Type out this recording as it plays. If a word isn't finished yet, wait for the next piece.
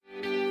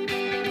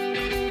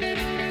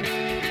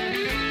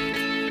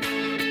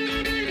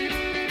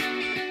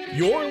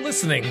You're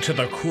listening to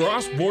the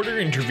Cross Border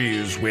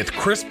Interviews with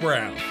Chris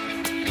Brown.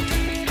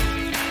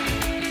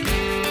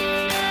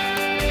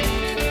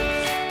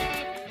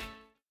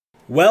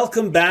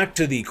 Welcome back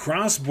to the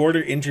Cross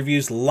Border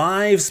Interviews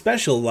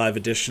special live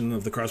edition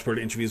of the Cross Border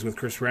Interviews with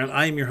Chris Brown.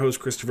 I am your host,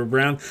 Christopher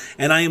Brown,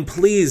 and I am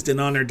pleased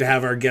and honored to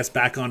have our guest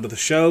back onto the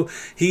show.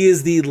 He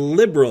is the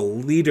Liberal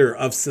leader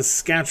of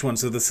Saskatchewan,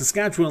 so the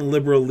Saskatchewan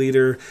Liberal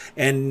leader,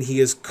 and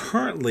he is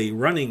currently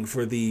running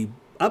for the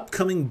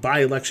upcoming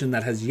by-election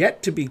that has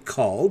yet to be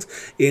called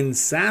in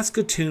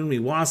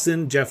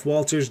Saskatoon-Meewasin, Jeff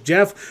Walters.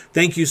 Jeff,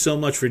 thank you so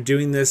much for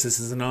doing this. This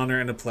is an honor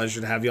and a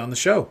pleasure to have you on the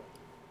show.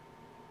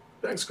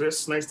 Thanks,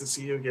 Chris. Nice to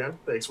see you again.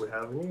 Thanks for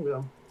having me.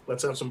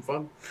 Let's have some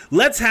fun.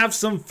 Let's have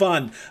some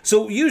fun.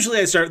 So usually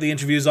I start the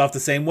interviews off the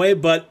same way,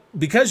 but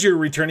because you're a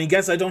returning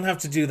guest, I don't have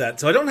to do that.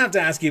 So I don't have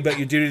to ask you about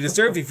your duty to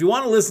serve. If you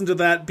want to listen to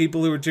that,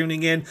 people who are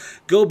tuning in,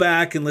 go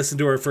back and listen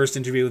to our first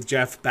interview with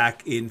Jeff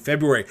back in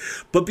February.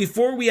 But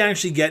before we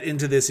actually get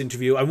into this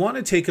interview, I want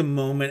to take a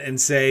moment and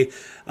say,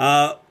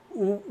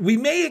 we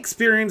may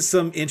experience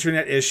some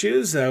internet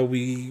issues.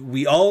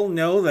 We all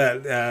know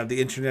that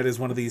the internet is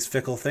one of these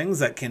fickle things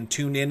that can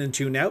tune in and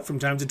tune out from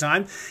time to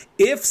time.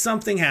 If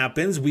something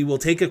happens, we will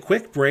take a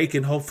quick break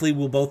and hopefully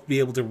we'll both be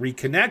able to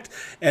reconnect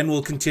and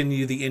we'll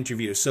continue the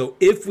interview. So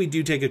if we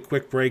do take a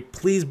quick break,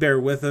 please bear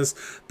with us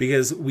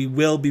because we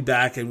will be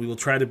back and we will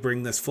try to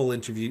bring this full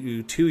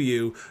interview to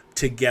you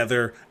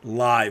together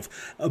live.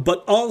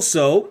 But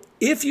also,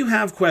 if you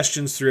have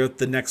questions throughout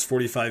the next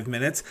 45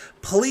 minutes,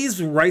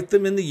 please write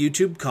them in the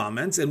YouTube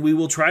comments and we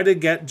will try to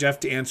get Jeff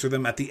to answer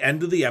them at the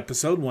end of the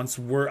episode. Once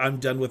I'm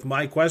done with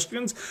my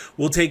questions,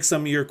 we'll take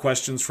some of your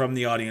questions from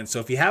the audience. So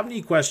if you have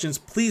any questions,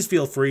 please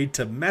feel free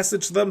to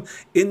message them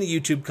in the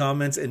YouTube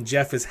comments and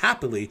Jeff is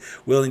happily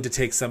willing to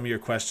take some of your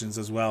questions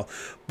as well.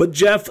 But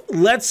Jeff,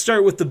 let's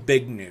start with the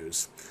big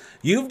news.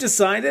 You've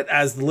decided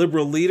as the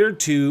Liberal leader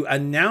to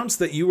announce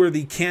that you are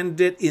the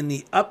candidate in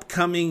the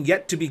upcoming,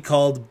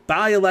 yet-to-be-called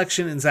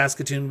by-election in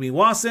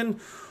Saskatoon-Meewasin.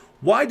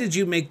 Why did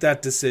you make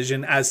that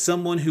decision as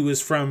someone who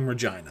is from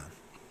Regina?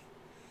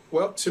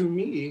 Well, to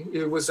me,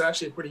 it was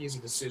actually a pretty easy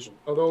decision,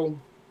 although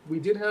we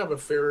did have a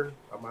fair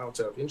amount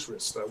of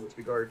interest with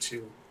regard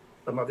to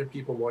other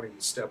people wanting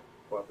to step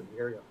up in the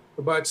area.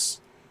 But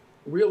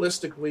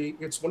realistically,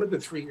 it's one of the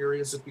three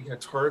areas that we had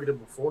targeted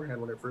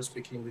beforehand when I first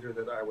became leader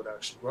that I would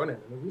actually run in.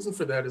 And the reason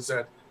for that is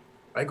that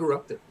I grew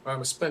up there.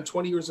 I spent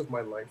 20 years of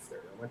my life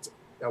there. I went to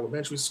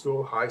elementary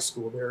school, high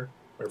school there.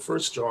 My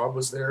first job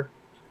was there.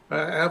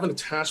 I have an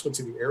attachment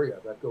to the area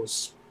that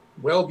goes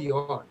well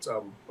beyond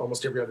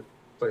almost every other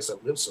place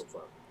I've lived so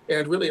far.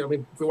 And really, I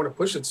mean, if we want to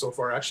push it so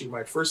far, actually,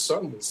 my first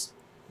son was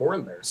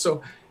born there.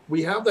 So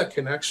we have that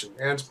connection.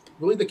 And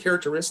really the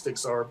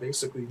characteristics are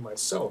basically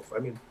myself. I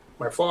mean,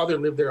 my father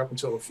lived there up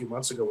until a few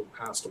months ago and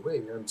passed away.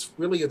 And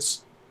really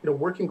it's,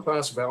 working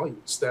class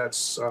values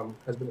that's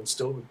has been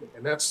instilled with me.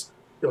 And that's,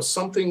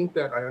 something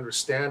that I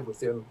understand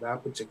within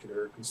that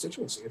particular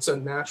constituency. It's a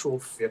natural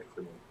fit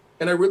for me.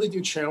 And I really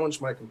do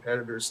challenge my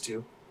competitors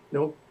to,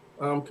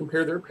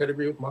 compare their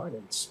pedigree with mine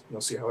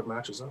and, see how it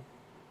matches up.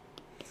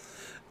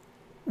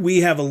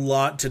 We have a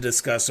lot to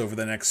discuss over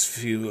the next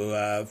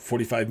few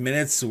 45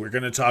 minutes. So we're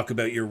going to talk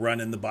about your run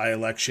in the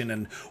by-election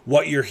and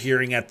what you're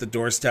hearing at the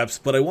doorsteps.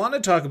 But I want to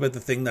talk about the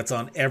thing that's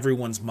on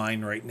everyone's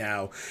mind right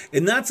now,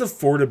 and that's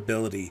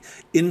affordability.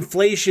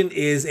 Inflation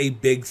is a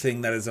big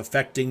thing that is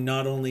affecting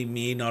not only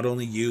me, not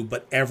only you,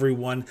 but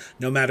everyone,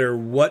 no matter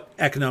what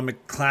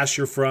economic class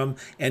you're from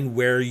and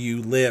where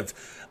you live.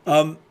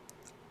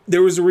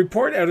 There was a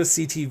report out of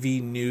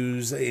CTV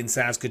News in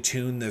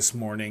Saskatoon this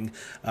morning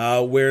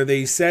where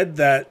they said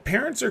that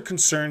parents are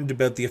concerned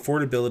about the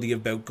affordability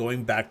about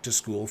going back to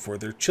school for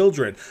their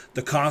children.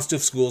 The cost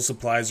of school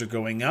supplies are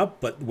going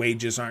up, but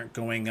wages aren't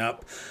going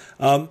up.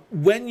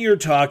 When you're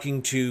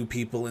talking to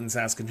people in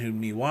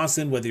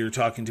Saskatoon-Meewasin, whether you're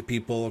talking to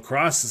people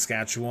across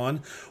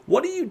Saskatchewan,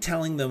 what are you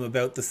telling them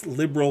about this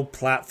Liberal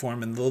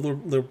platform and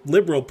the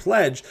Liberal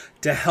pledge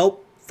to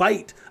help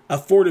fight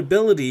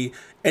affordability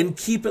and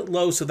keep it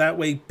low so that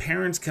way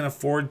parents can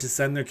afford to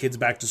send their kids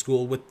back to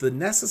school with the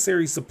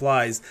necessary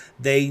supplies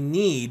they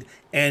need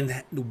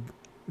and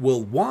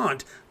will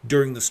want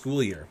during the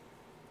school year?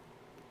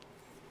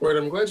 Right,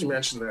 I'm glad you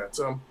mentioned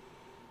that.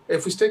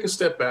 If we take a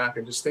step back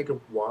and just think of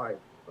why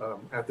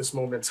at this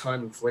moment in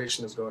time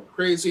inflation is going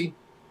crazy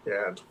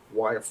and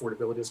why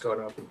affordability has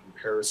gone up in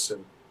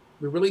comparison,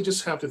 we really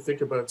just have to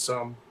think about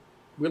some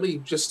really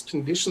just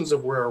conditions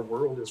of where our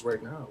world is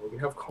right now. We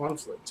have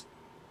conflict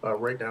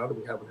right now that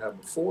we haven't had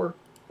before.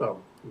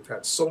 We've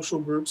had social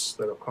groups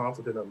that have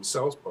conflict in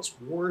themselves, plus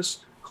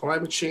wars.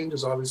 Climate change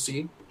is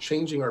obviously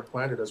changing our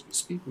planet as we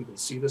speak. We can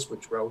see this with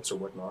droughts or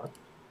whatnot.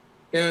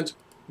 And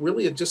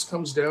really it just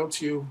comes down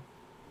to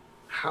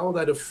how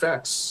that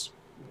affects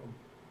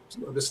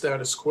the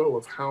status quo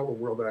of how the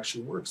world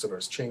actually works and our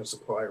chain of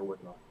supply or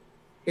whatnot.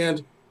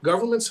 And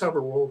governments have a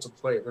role to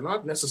play. They're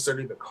not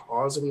necessarily the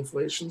cause of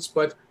inflations,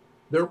 but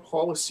their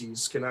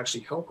policies can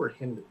actually help or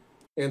hinder.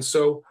 And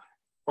so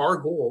our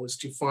goal is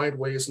to find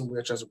ways in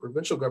which, as a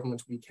provincial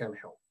government, we can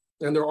help.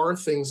 And there are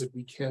things that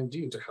we can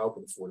do to help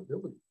with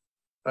affordability.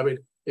 I mean,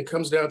 it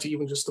comes down to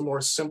even just the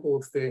more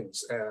simple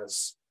things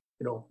as,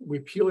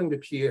 repealing the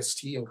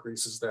PST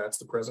increases that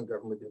the present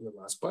government did in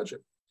the last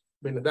budget.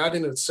 I mean, that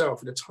in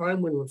itself, at a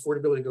time when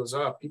affordability goes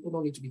up, people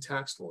don't need to be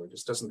taxed more. It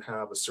just doesn't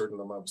have a certain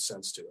amount of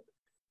sense to it.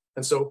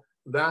 And so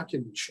that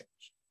can be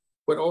changed.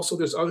 But also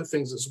there's other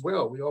things as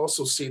well. We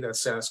also see that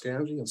Sask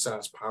Energy and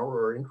Sask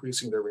Power are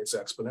increasing their rates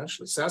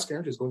exponentially. Sask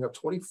Energy is going up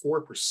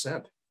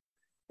 24%.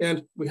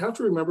 And we have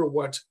to remember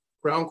what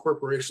Crown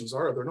corporations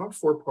are. They're not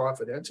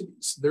for-profit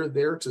entities. They're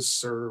there to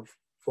serve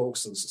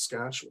folks in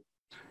Saskatchewan.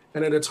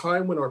 And at a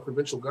time when our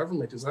provincial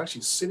government is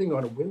actually sitting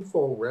on a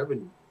windfall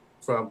revenue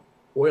from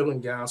oil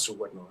and gas or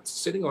whatnot, it's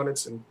sitting on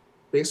it and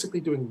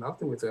basically doing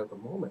nothing with it at the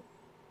moment,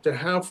 to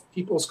have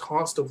people's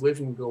cost of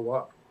living go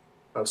up,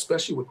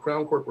 especially with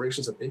Crown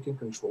corporations that they can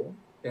control,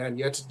 and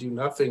yet to do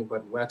nothing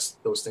but let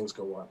those things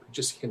go up, it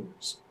just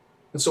hinders.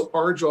 And so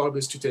our job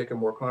is to take a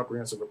more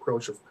comprehensive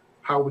approach of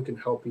how we can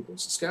help people in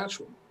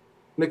Saskatchewan.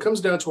 And it comes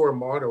down to our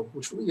motto,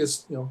 which really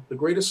is, the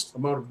greatest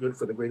amount of good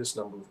for the greatest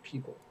number of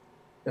people.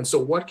 And so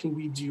what can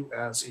we do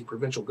as a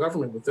provincial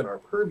government within our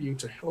purview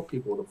to help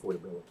people with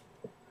affordability?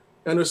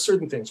 And there's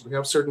certain things. We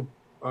have certain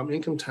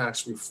income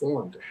tax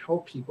reform to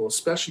help people,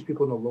 especially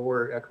people in the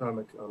lower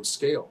economic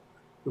scale,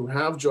 who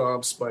have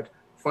jobs but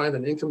find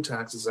that income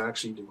tax is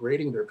actually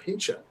degrading their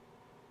paycheck,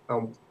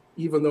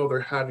 even though they're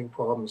having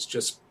problems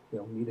just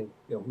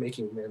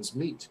making ends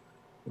meet.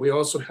 We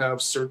also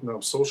have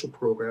certain social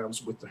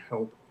programs with the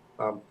help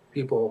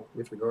people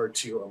with regard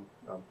to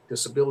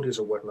disabilities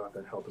or whatnot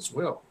that help as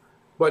well.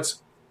 But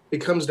it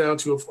comes down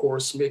to, of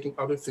course, making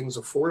other things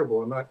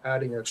affordable and not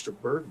adding extra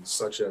burdens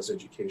such as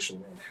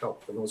education and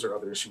health. And those are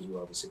other issues we're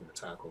obviously going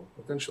to tackle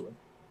eventually.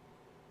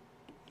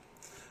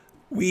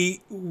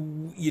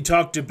 You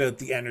talked about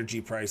the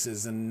energy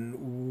prices,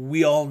 and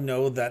we all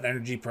know that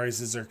energy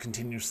prices are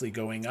continuously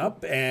going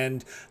up,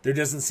 and there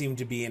doesn't seem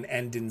to be an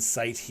end in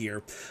sight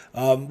here.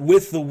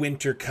 With the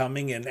winter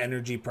coming and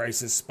energy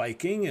prices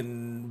spiking,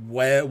 and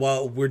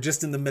while we're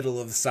just in the middle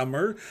of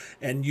summer,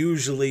 and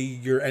usually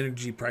your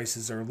energy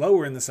prices are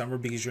lower in the summer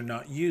because you're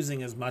not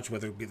using as much,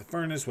 whether it be the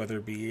furnace, whether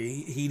it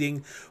be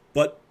heating,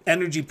 but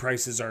energy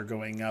prices are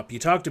going up. You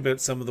talked about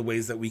some of the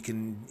ways that we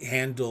can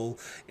handle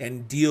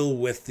and deal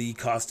with the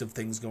cost of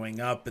things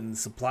going up and the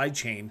supply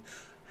chain.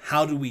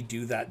 How do we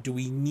do that? Do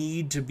we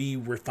need to be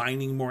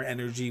refining more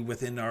energy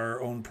within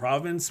our own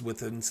province,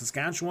 within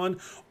Saskatchewan,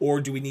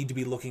 or do we need to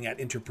be looking at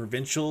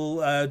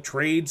interprovincial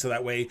trade so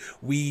that way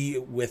we,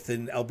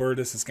 within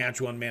Alberta,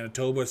 Saskatchewan,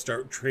 Manitoba,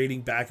 start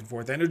trading back and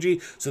forth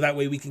energy so that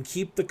way we can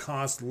keep the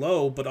cost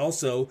low but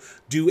also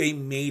do a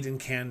made in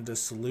Canada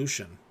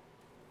solution?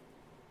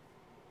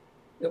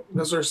 Yep,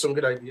 those are some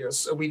good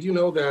ideas. We do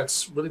know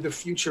that really the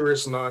future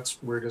is not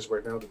where it is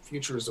right now. The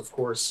future is, of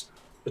course,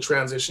 the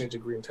transition into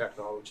green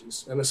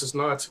technologies. And this is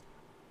not,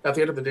 at the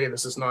end of the day,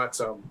 this is not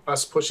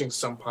us pushing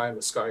some pie in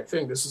the sky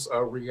thing. This is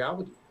a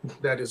reality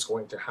that is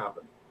going to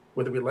happen,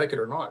 whether we like it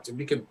or not. And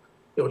we can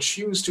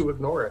choose to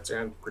ignore it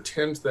and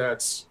pretend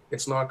that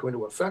it's not going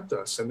to affect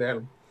us. And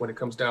then when it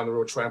comes down the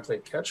road, try and play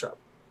catch up,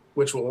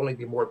 which will only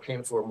be more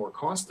painful or more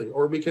costly.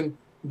 Or we can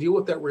deal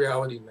with that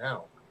reality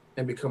now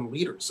and become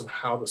leaders of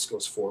how this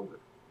goes forward.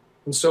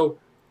 And so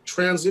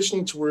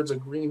transitioning towards a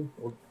green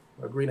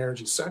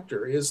energy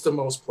sector is the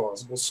most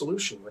plausible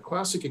solution. A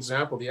classic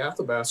example, the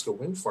Athabasca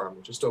wind farm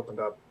that just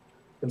opened up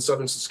in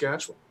southern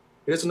Saskatchewan.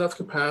 It has enough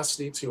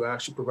capacity to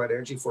actually provide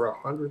energy for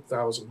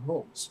 100,000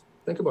 homes.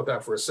 Think about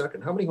that for a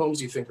second. How many homes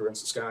do you think are in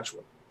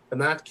Saskatchewan? And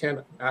that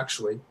can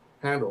actually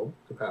handle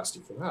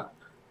capacity for that.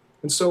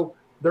 And so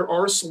there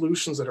are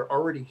solutions that are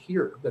already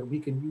here that we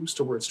can use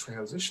towards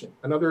transitioning.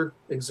 Another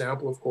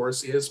example, of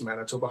course, is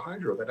Manitoba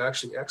Hydro that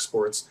actually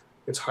exports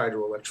its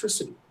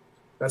hydroelectricity.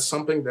 That's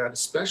something that,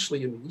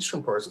 especially in the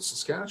eastern parts of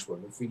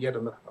Saskatchewan, if we get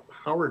a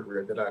power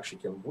grid that actually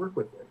can work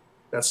with it,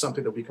 that's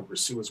something that we can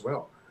pursue as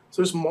well.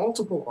 So there's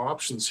multiple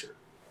options here.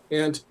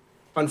 And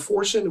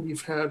unfortunately,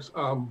 we've had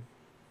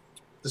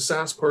the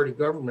Sask Party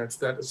government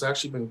that has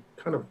actually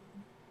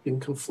been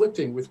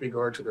conflicting with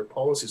regard to their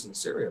policies in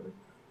this area.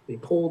 They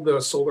pulled the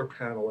solar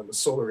panel and the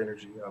solar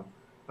energy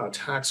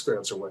tax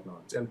credits or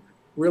whatnot. And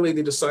really,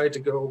 they decided to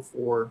go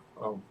for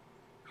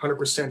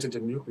 100% into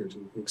nuclear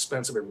to the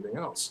expense of everything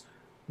else,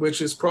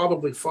 which is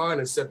probably fine,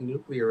 except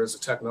nuclear is a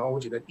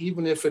technology that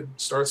even if it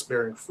starts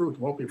bearing fruit, it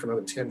won't be for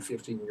another 10,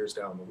 15 years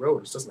down the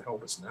road. It doesn't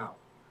help us now.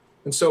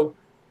 And so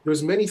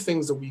there's many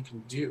things that we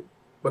can do,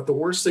 but the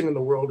worst thing in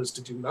the world is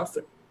to do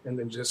nothing and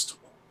then just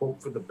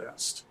hope for the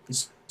best.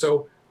 And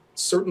so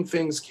certain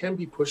things can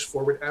be pushed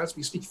forward as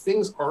we speak.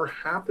 Things are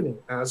happening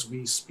as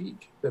we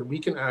speak that we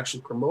can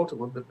actually promote a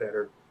little bit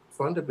better,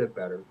 fund a bit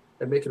better,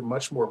 and make it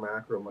much more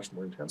macro, much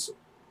more intensive.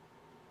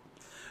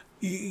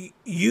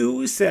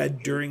 You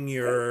said during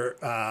your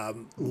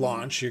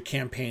launch, your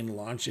campaign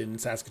launch in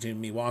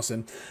Saskatoon,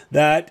 Meewasin,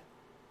 that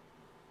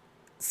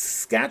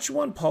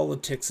Saskatchewan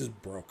politics is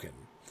broken.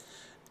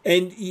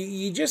 And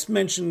you just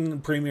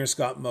mentioned Premier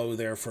Scott Moe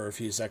there for a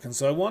few seconds,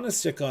 so I want to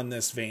stick on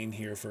this vein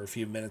here for a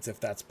few minutes, if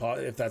that's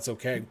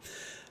okay.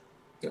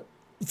 Yeah.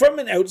 From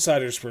an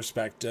outsider's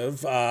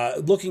perspective,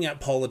 looking at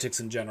politics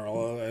in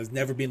general, I've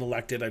never been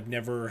elected. I've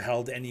never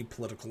held any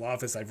political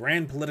office. I've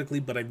ran politically,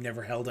 but I've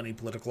never held any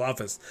political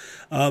office.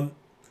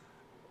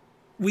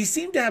 We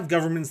seem to have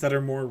governments that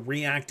are more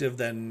reactive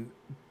than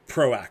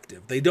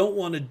proactive. They don't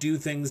want to do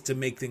things to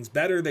make things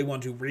better. They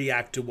want to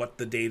react to what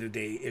the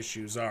day-to-day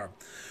issues are.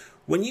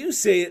 When you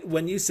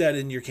said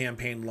in your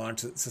campaign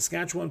launch that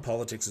Saskatchewan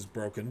politics is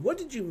broken, what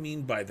did you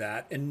mean by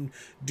that? And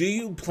do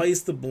you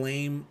place the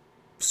blame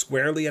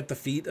squarely at the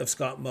feet of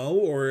Scott Moe,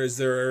 or is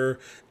there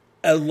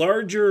a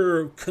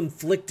larger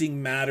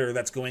conflicting matter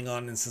that's going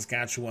on in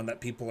Saskatchewan that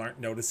people aren't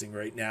noticing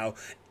right now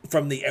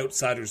from the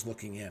outsiders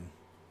looking in?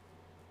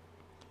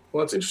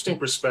 Well, it's an interesting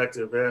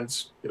perspective,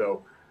 and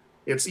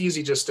it's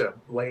easy just to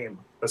blame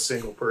a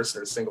single person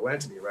or a single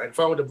entity, right? If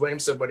I wanted to blame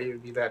somebody, it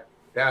would be that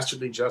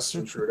dastardly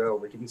Justin Trudeau.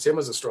 We can use him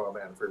as a straw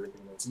man for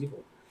everything that's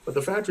evil. But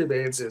the fact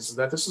remains is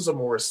that this is a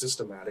more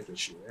systematic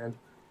issue, and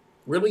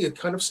really it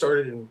kind of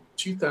started in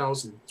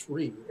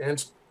 2003.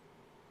 And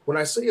when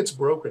I say it's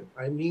broken,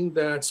 I mean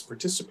that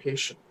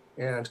participation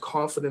and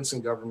confidence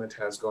in government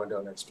has gone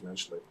down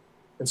exponentially.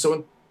 And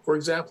so, for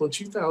example, in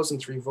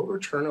 2003, voter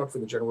turnout for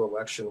the general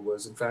election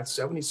was in fact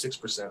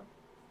 76%,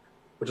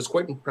 which is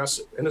quite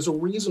impressive. And there's a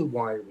reason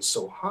why it was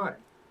so high.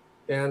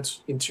 And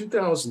in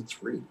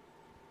 2003,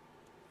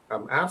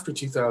 after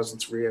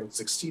 2003 and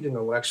succeeding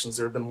elections,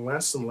 there have been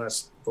less and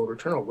less voter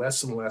turnout,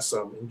 less and less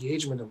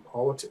engagement in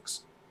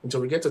politics.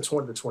 Until we get to the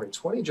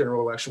 2020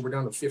 general election, we're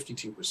down to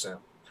 52%,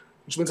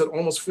 which means that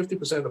almost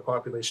 50% of the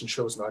population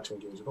chose not to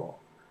engage at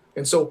all.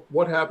 And so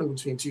what happened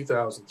between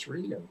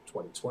 2003 and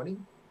 2020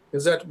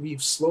 is that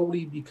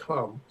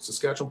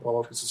Saskatchewan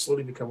politics has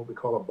slowly become what we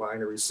call a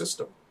binary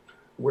system,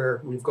 where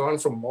we've gone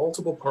from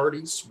multiple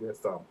parties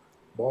with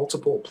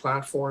multiple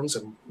platforms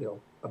and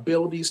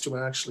abilities to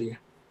actually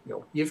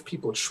give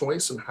people a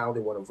choice in how they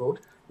want to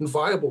vote, and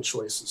viable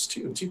choices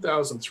too. In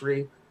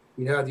 2003,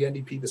 we had the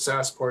NDP, the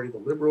Sask Party, the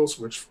Liberals,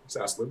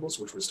 Sask Liberals,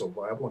 which were still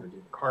viable under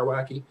David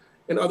Karwacki,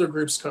 and other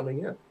groups coming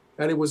in.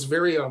 And it was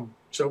very,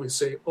 shall we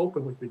say,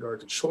 open with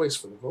regard to choice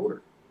for the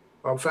voter.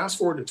 Fast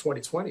forward to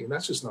 2020, and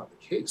that's just not the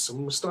case.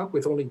 And we're stuck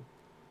with only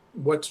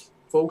what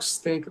folks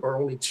think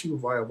are only two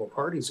viable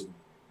parties anymore.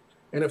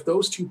 And if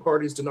those two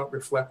parties do not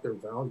reflect their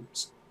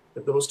values,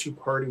 if those two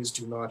parties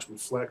do not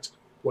reflect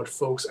what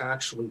folks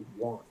actually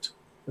want,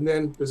 and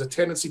then there's a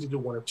tendency to do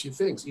one of two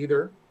things: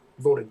 either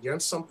vote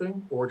against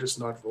something or just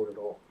not vote at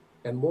all.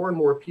 And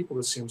more people,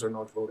 it seems, are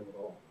not voting at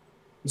all.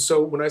 And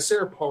so when I say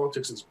our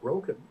politics is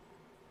broken,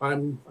 I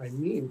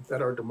mean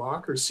that our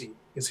democracy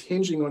is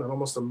hinging on an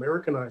almost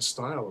Americanized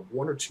style of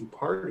one or two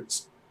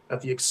parties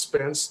at the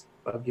expense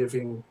of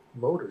giving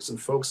voters and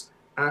folks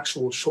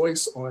actual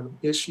choice on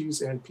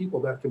issues and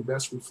people that can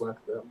best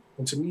reflect them.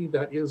 And to me,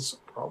 that is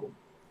a problem.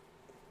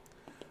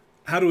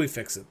 How do we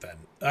fix it then?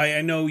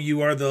 I know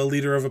you are the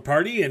leader of a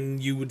party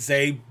and you would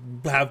say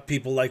have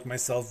people like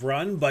myself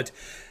run, but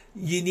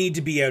you need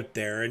to be out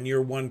there and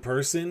you're one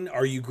person.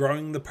 Are you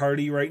growing the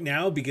party right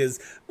now?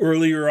 Because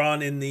earlier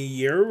on in the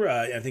year,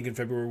 I think in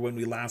February when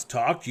we last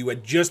talked, you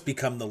had just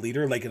become the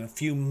leader like in a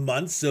few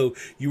months. So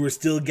you were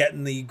still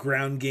getting the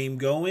ground game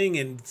going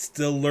and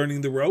still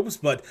learning the ropes.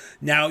 But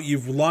now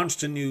you've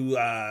launched a new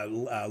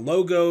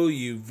logo.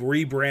 You've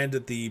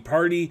rebranded the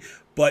party.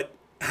 But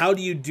how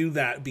do you do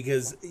that?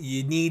 Because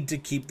you need to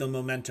keep the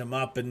momentum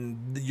up,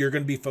 and you're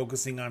going to be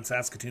focusing on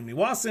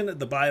Saskatoon-Meewasin at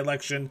the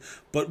by-election.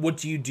 But what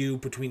do you do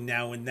between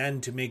now and then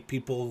to make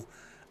people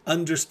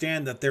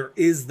understand that there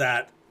is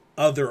that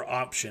other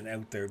option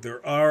out there?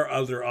 There are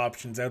other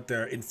options out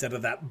there instead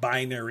of that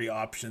binary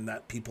option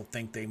that people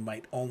think they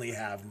might only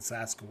have in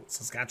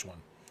Saskatchewan.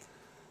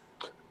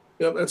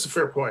 Yeah, that's a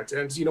fair point.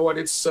 And you know what?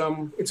 It's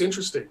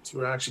interesting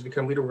to actually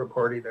become leader of a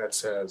party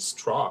that has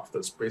troughed,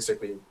 that's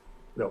basically,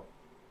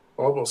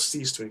 almost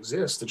ceased to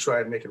exist, to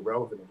try and make it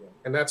relevant again.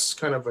 And that's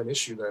kind of an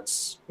issue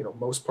that's,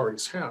 most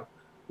parties have.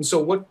 And so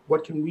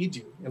what can we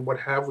do, and what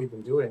have we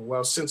been doing?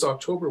 Well, since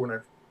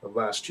October of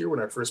last year, when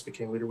I first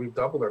became leader, we've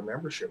doubled our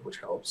membership, which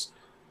helps.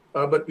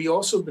 But we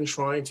also have been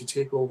trying to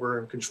take over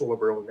and control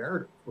our own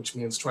narrative, which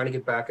means trying to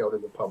get back out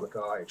in the public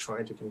eye,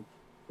 trying to,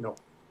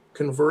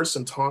 converse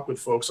and talk with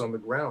folks on the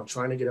ground,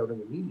 trying to get out in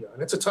the media.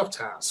 And it's a tough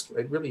task.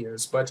 It really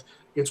is, but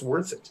it's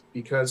worth it,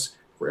 because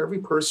for every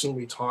person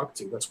we talk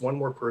to, that's one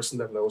more person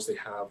that knows they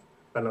have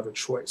another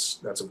choice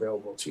that's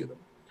available to them.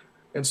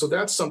 And so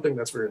that's something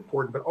that's very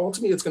important. But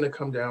ultimately, it's going to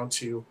come down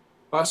to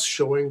us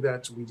showing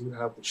that we do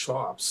have the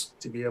chops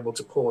to be able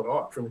to pull it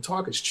off. I mean,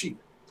 talk is cheap.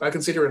 I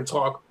can sit here and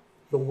talk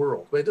the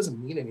world, but it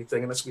doesn't mean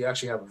anything unless we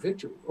actually have a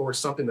victory or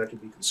something that can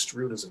be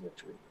construed as a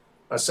victory.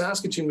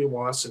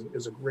 Saskatoon-Meewasin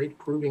is a great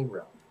proving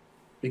ground,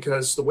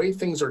 because the way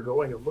things are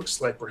going, it looks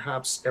like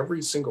perhaps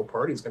every single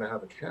party is going to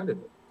have a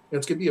candidate. And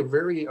it's going to be a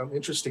very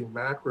interesting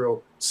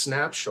macro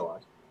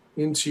snapshot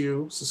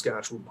into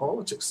Saskatchewan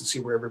politics to see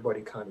where everybody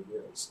kind of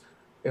is.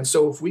 And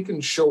so if we can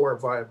show our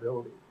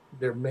viability,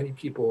 there are many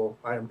people,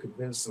 I am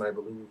convinced and I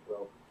believe,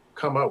 will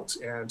come out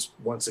and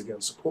once again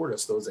support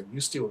us, those that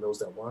used to and those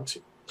that want to.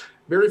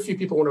 Very few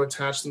people want to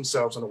attach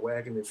themselves on a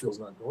wagon that feels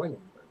not going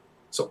anywhere.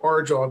 So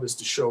our job is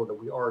to show that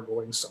we are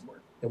going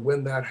somewhere. And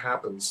when that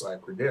happens, I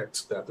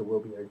predict that there will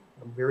be a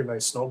very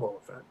nice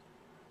snowball effect,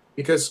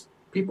 because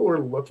people are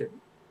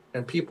looking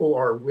and people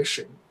are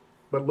wishing,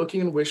 but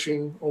looking and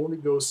wishing only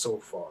goes so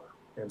far.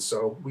 And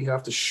so we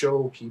have to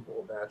show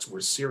people that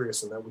we're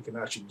serious and that we can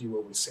actually do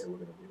what we say we're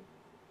going to do.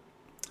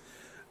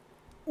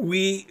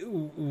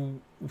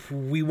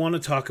 We want to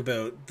talk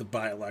about the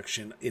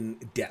by-election in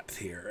depth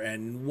here,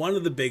 and one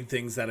of the big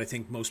things that I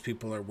think most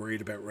people are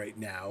worried about right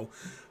now,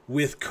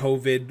 with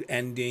COVID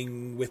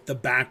ending, with the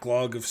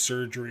backlog of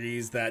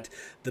surgeries that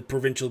the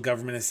provincial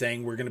government is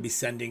saying we're going to be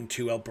sending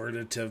to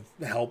Alberta to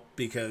help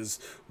because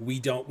we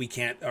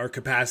can't, our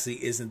capacity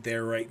isn't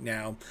there right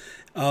now.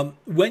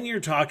 When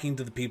you're talking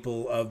to the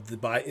people of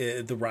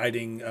the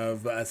riding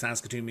of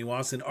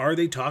Saskatoon-Meewasin, are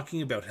they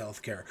talking about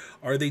healthcare?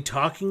 Are they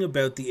talking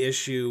about the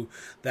issue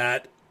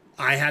that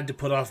I had to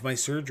put off my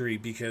surgery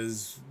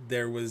because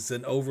there was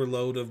an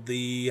overload of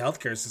the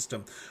healthcare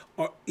system?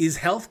 Is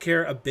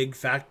healthcare a big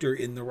factor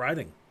in the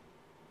riding?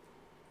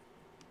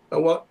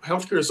 Well,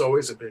 healthcare is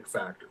always a big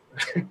factor.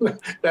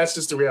 That's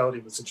just the reality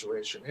of the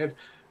situation. And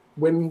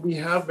when we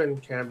have been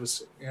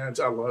canvassing, and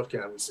I love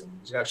canvassing,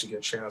 you actually get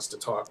a chance to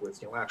talk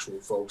with actual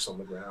folks on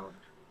the ground,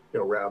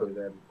 rather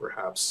than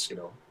perhaps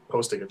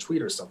posting a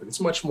tweet or something.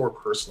 It's much more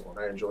personal, and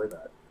I enjoy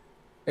that.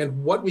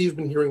 And what we've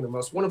been hearing the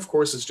most, one, of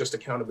course, is just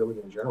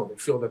accountability in general. They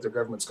feel that their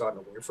government's gotten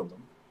away from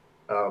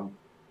them.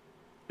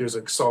 There's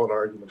a solid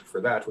argument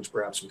for that, which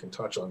perhaps we can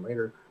touch on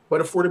later.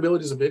 But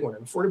affordability is a big one.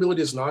 And affordability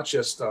is not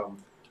just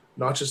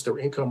their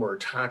income or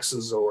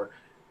taxes or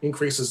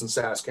increases in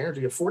Sask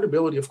Energy.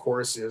 Affordability, of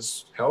course,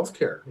 is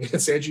healthcare.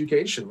 It's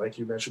education, like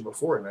you mentioned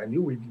before. And I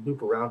knew we'd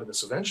loop around to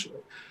this eventually.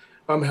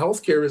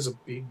 Healthcare is a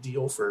big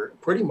deal for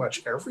pretty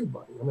much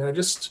everybody. I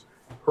mean,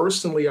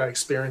 personally, I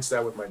experienced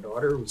that with my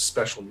daughter with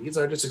special needs.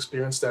 I just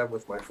experienced that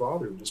with my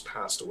father who just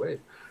passed away.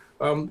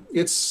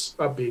 It's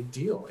a big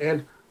deal.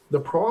 And the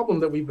problem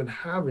that we've been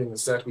having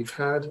is that we've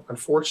had,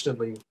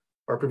 unfortunately,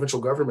 our provincial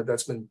government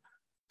that's been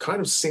kind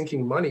of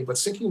sinking money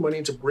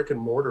into brick and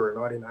mortar and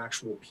not in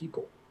actual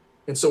people.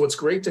 And so it's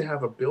great to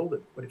have a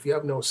building, but if you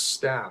have no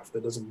staff,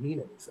 that doesn't mean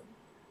anything.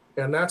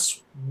 And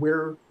that's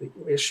where the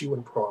issue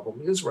and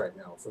problem is right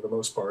now, for the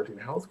most part, in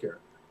healthcare.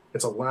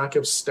 It's a lack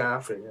of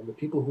staffing, and the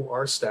people who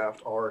are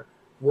staffed are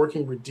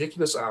working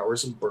ridiculous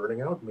hours and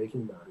burning out,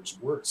 making matters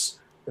worse.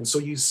 And so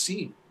you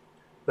see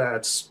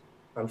that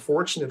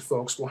unfortunate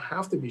folks will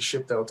have to be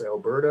shipped out to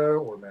Alberta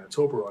or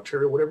Manitoba or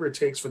Ontario, whatever it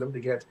takes for them to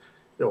get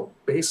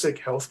basic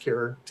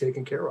healthcare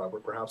taken care of, or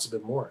perhaps a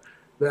bit more.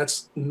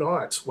 That's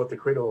not what the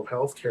cradle of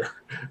healthcare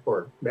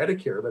or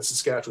Medicare that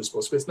Saskatchewan is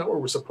supposed to be. It's not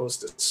what we're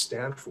supposed to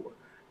stand for.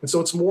 And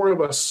so it's more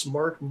of a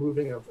smart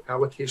moving of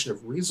allocation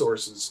of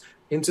resources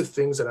into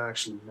things that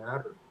actually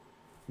matter,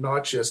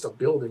 not just a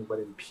building, but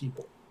in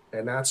people.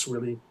 And that's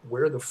really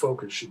where the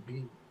focus should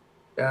be.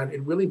 And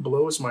it really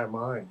blows my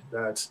mind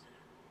that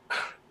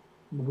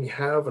we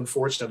have,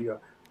 unfortunately,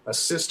 a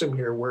system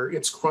here where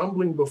it's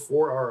crumbling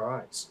before our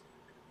eyes.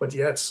 But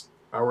yet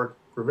our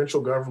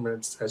provincial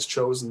government has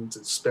chosen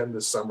to spend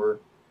this summer,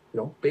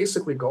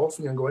 basically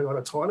golfing and going on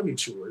autonomy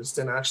tours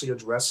than actually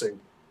addressing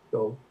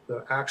the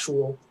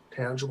actual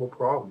tangible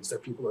problems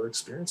that people are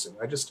experiencing.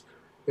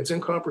 It's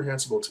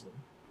incomprehensible to me.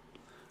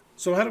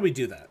 So how do we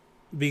do that?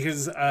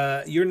 Because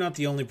you're not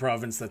the only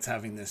province that's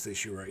having this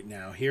issue right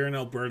now. Here in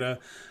Alberta,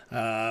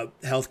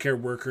 healthcare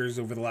workers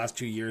over the last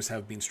 2 years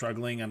have been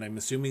struggling, and I'm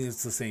assuming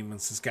it's the same in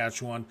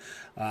Saskatchewan.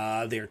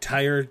 They're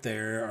tired.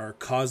 There are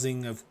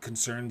causing of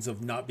concerns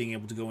of not being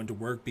able to go into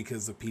work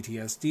because of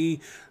PTSD.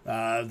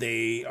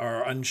 They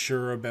are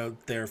unsure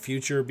about their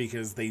future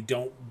because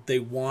they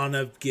want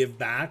to give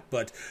back,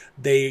 but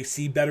they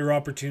see better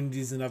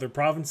opportunities in other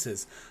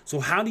provinces.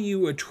 So how do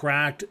you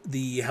attract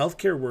the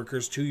healthcare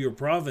workers to your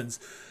province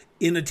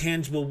in a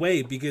tangible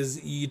way?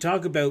 Because you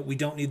talk about we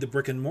don't need the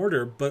brick and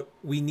mortar, but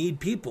we need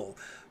people.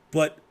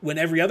 But when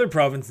every other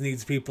province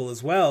needs people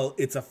as well,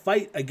 it's a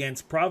fight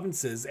against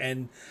provinces.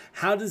 And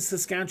how does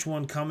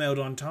Saskatchewan come out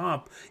on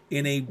top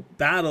in a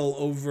battle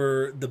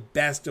over the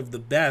best of the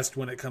best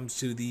when it comes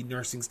to the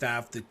nursing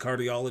staff, the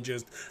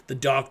cardiologists, the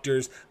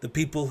doctors, the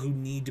people who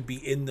need to be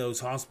in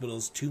those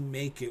hospitals to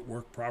make it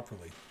work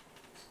properly?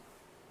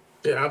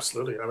 Yeah,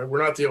 absolutely. I mean,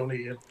 we're not the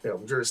only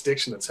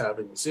jurisdiction that's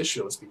having this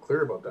issue. Let's be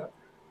clear about that.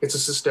 It's a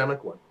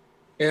systemic one.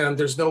 And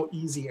there's no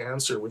easy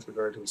answer with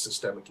regard to a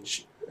systemic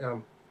issue.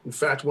 In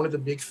fact, one of the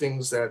big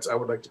things that I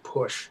would like to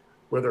push,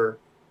 whether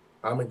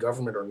I'm in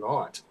government or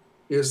not,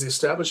 is the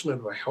establishment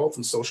of a health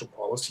and social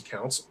policy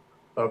council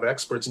of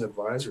experts and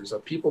advisors,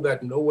 of people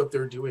that know what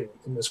they're doing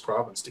in this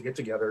province, to get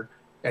together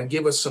and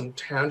give us some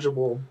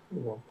tangible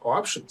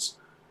options.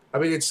 I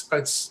mean,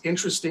 it's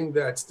interesting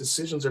that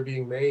decisions are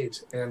being made,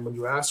 and when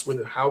you ask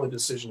how the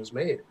decision is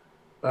made,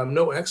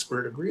 no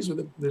expert agrees with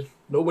it.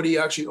 Nobody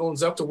actually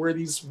owns up to where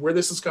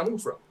this is coming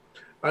from.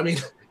 I mean,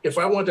 if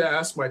I want to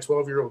ask my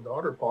 12-year-old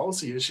daughter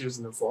policy issues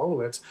and then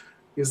follow it,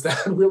 is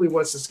that really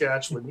what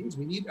Saskatchewan needs?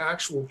 We need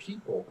actual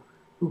people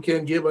who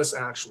can give us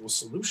actual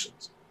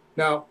solutions.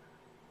 Now,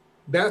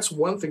 that's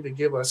one thing to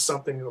give us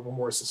something of a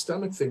more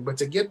systemic thing, but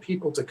to get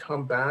people to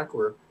come back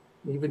or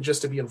even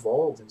just to be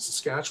involved in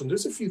Saskatchewan,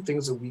 there's a few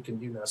things that we can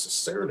do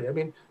necessarily. I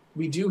mean,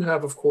 we do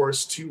have, of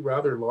course, two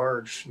rather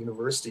large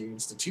university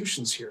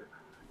institutions here,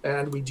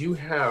 and we do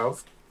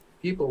have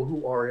people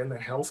who are in the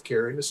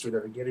healthcare industry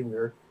that are getting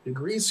their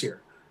degrees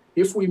here.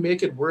 If we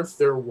make it worth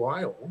their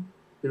while,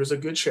 there's a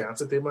good chance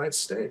that they might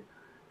stay.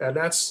 And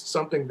that's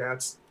something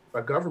that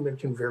a government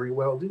can very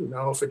well do.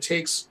 Now, if it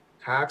takes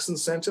tax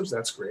incentives,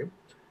 that's great.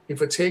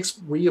 If it takes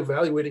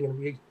reevaluating and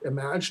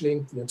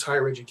reimagining the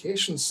entire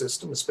education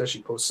system,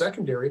 especially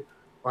post-secondary,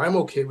 I'm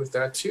okay with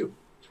that too.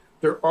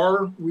 There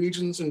are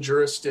regions and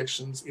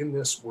jurisdictions in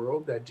this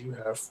world that do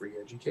have free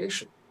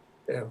education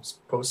and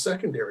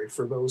post-secondary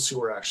for those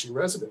who are actually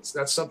residents.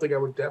 That's something I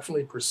would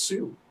definitely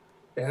pursue.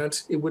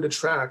 And it would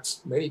attract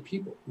many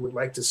people who would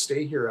like to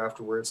stay here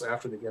afterwards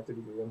after they get the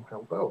degree and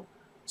help out.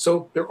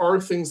 So there are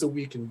things that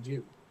we can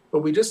do, but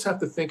we just have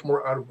to think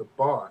more out of the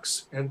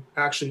box and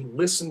actually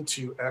listen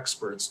to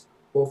experts,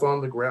 both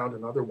on the ground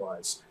and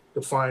otherwise,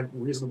 to find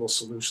reasonable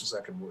solutions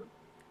that can work.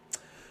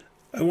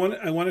 I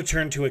want to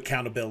turn to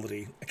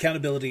accountability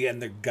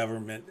and the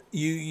government.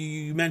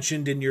 You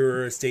mentioned in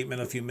your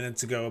statement a few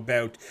minutes ago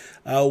about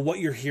what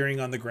you're hearing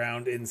on the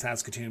ground in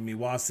Saskatoon and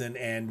Meewasin,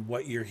 and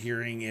what you're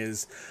hearing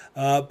is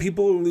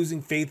people are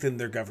losing faith in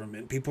their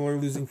government. People are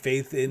losing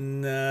faith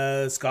in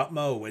Scott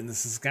Moe and the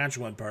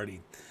Saskatchewan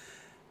Party.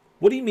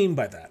 What do you mean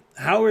by that?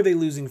 How are they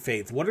losing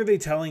faith? What are they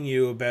telling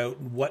you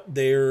about what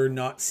they're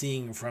not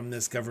seeing from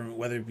this government,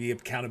 whether it be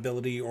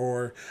accountability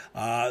or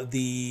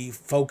the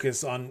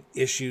focus on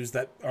issues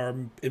that are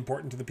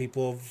important to the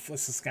people of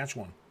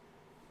Saskatchewan?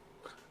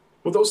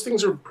 Well, those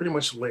things are pretty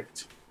much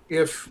linked.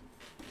 If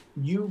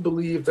you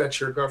believe that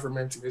your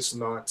government is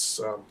not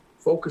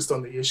focused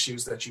on the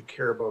issues that you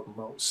care about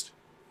most,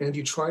 and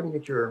you try to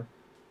make your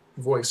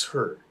voice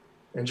heard,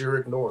 and you're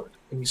ignored,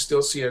 and you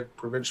still see a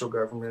provincial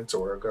government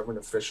or a government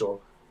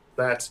official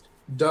that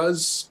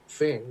does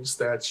things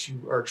that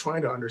you are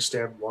trying to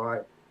understand why,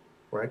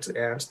 right?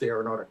 And they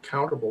are not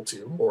accountable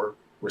to or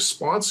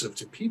responsive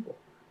to people.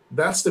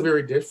 That's the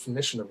very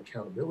definition of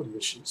accountability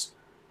issues.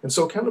 And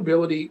so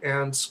accountability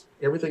and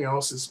everything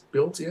else is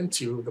built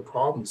into the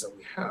problems that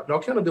we have. Now,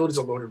 accountability is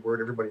a loaded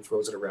word. Everybody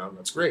throws it around.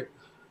 That's great.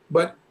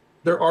 But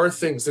there are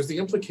things. There's the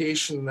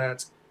implication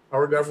that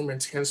our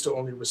government tends to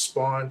only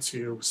respond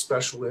to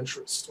special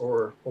interests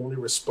or only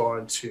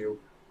respond to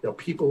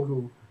people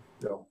who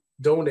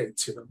donate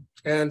to them.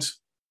 And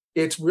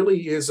it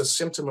really is a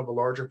symptom of a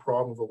larger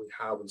problem of what we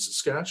have in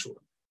Saskatchewan,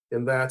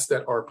 and that's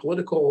that our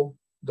political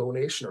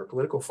donation or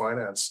political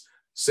finance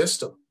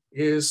system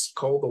is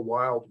called the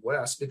Wild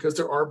West because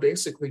there are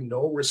basically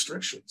no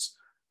restrictions.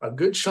 A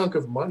good chunk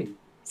of money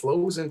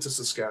flows into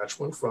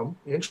Saskatchewan from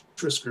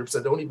interest groups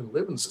that don't even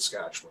live in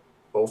Saskatchewan,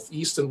 both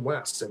east and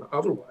west and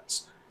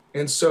otherwise.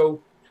 And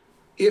so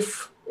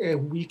if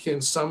we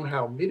can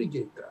somehow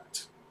mitigate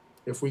that,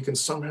 if we can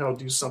somehow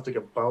do something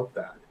about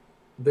that,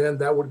 then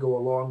that would go a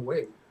long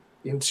way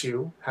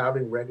into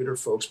having regular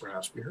folks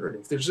perhaps be heard.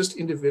 If there's just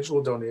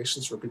individual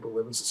donations for people who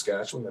live in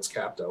Saskatchewan that's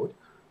capped out,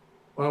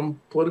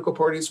 political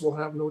parties will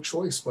have no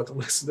choice but to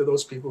listen to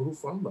those people who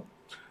fund them.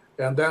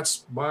 And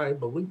that's my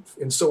belief.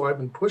 And so I've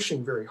been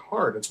pushing very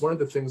hard. It's one of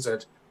the things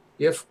that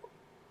if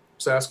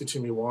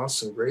Saskatoon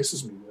Meewasin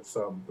graces me with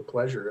the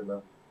pleasure and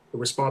the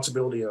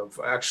responsibility of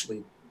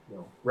actually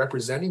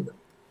representing them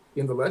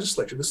in the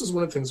legislature, this is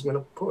one of the things I'm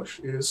going to push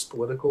is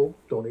political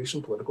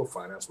donation, political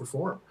finance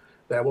reform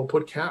that will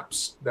put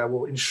caps, that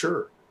will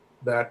ensure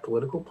that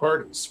political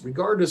parties,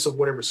 regardless of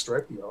whatever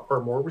stripe they are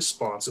more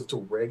responsive to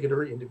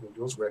regular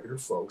individuals, regular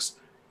folks,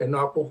 and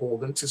not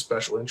beholden to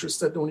special interests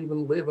that don't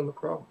even live in the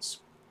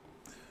province.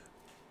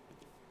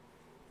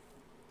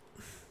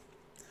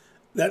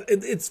 That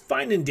it's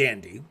fine and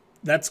dandy.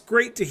 That's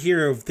great to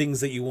hear of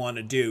things that you want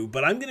to do,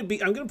 but I'm going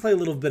to play a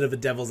little bit of a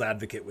devil's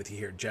advocate with you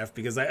here, Jeff,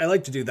 because I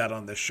like to do that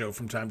on this show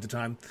from time to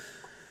time.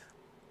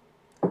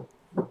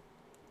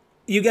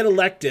 You get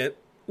elected.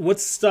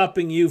 What's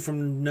stopping you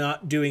from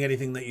not doing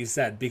anything that you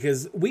said?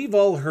 Because we've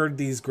all heard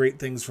these great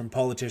things from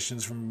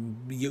politicians from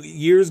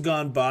years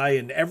gone by,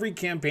 and every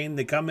campaign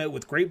they come out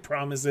with great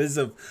promises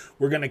of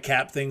we're going to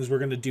cap things, we're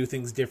going to do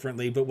things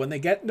differently, but when they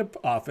get into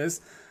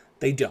office,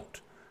 they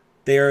don't.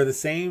 They are the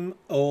same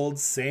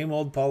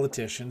old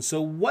politicians.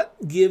 So what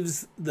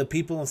gives the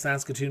people of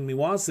Saskatoon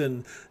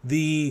Meewasin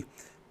the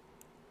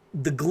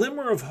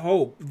glimmer of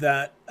hope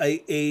that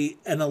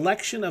an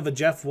election of a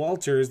Jeff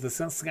Walters, the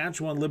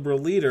Saskatchewan Liberal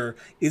leader,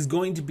 is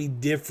going to be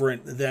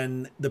different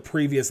than the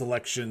previous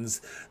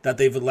elections that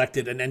they've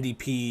elected an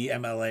NDP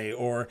MLA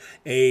or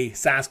a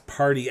Sask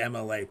Party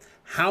MLA?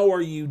 How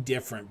are you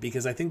different?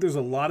 Because I think there's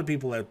a lot of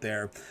people out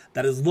there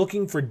that is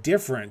looking for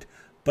different,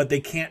 but they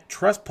can't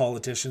trust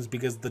politicians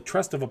because the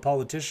trust of a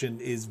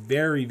politician is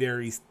very,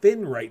 very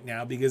thin right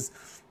now because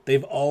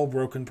they've all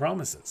broken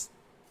promises.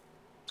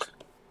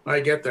 I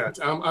get that.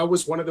 I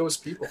was one of those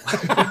people.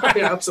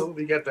 I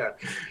absolutely get that.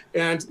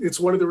 And it's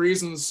one of the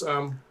reasons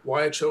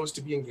why I chose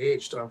to be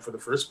engaged for the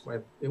first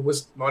point. It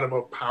was not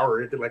about power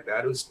or anything like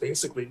that. It was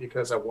basically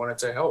because I wanted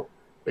to help.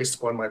 based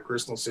upon my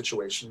personal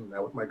situation,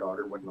 now with my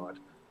daughter and whatnot.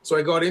 So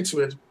I got into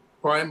it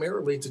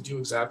primarily to do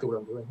exactly what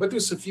I'm doing. But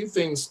there's a few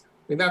things,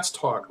 I mean, that's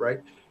talk,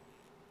 right?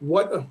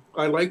 What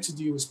I like to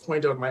do is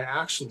point out my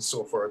actions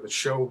so far that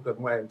show that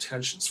my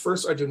intentions.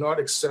 First, I do not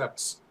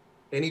accept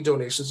any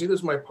donations, neither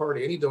does my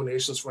party, any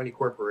donations from any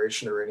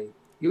corporation or any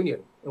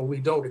union. And we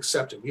don't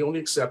accept it. We only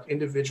accept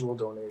individual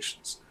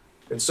donations.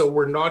 And so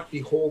we're not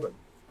beholden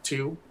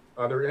to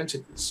other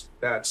entities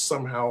that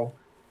somehow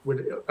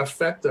would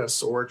affect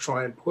us or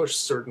try and push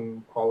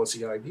certain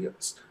policy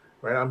ideas,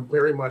 right? I'm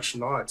very much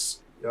not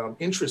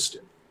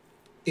interested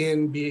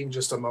in being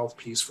just a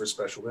mouthpiece for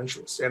special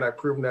interests. And I've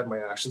proven that in my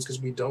actions because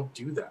we don't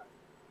do that.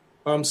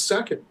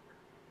 Second,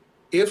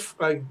 if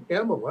I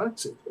am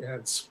elected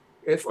and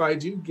if I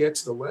do get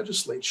to the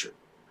legislature,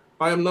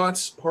 I am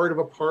not part of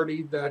a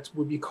party that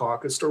would be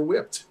caucused or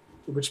whipped,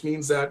 which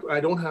means that I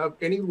don't have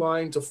any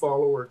line to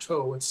follow or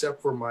toe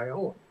except for my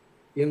own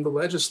in the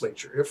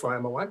legislature if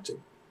I'm elected.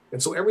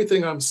 And so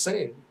everything I'm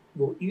saying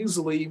will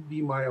easily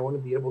be my own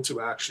and be able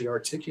to actually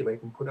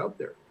articulate and put out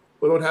there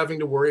without having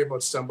to worry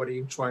about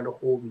somebody trying to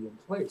hold me in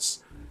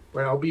place.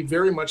 Right? I'll be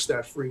very much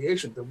that free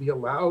agent that will be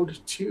allowed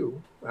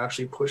to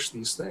actually push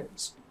these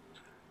things.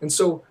 And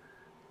so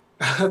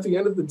at the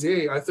end of the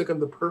day, I think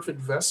I'm the perfect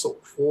vessel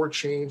for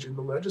change in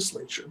the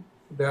legislature.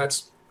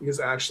 That's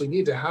because I actually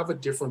need to have a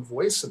different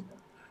voice in there.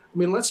 I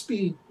mean, let's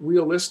be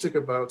realistic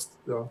about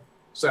the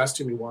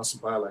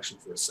Saskatoon-Meewasin by-election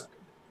for a second.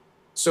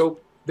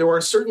 So there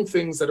are certain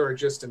things that are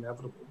just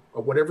inevitable,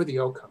 whatever the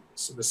outcome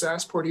is. So the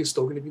Sask party is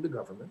still going to be the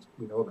government.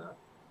 We know that.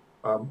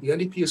 The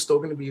NDP is still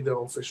going to be the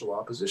official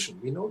opposition.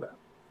 We know that.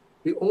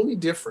 The only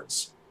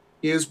difference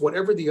is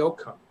whatever the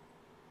outcome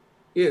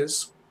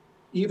is,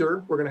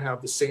 either we're going to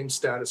have the same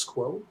status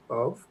quo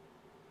of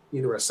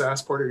either a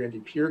Sask party or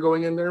NDP are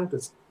going in there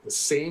that's the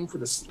same for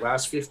the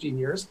last 15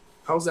 years.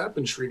 How's that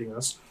been treating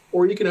us?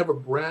 Or you can have a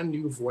brand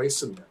new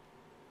voice in there,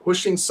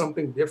 pushing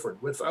something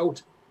different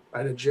without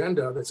an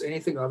agenda that's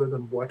anything other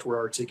than what we're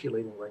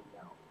articulating right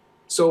now.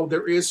 So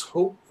there is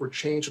hope for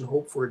change and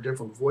hope for a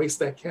different voice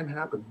that can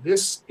happen.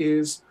 This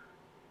is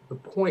the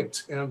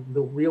point and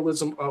the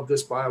realism of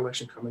this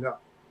by-election coming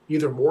up.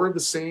 Either more of the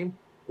same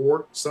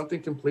or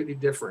something completely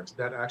different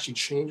that actually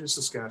changes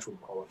Saskatchewan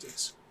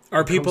politics.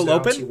 Are people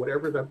open?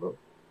 Whatever that vote.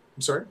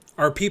 I'm sorry?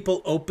 Are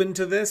people open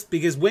to this?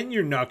 Because when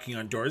you're knocking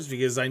on doors,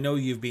 because I know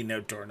you've been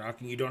outdoor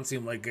knocking, you don't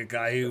seem like a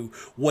guy who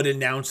would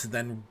announce and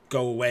then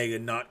go away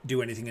and not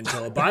do anything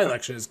until a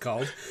by-election is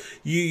called.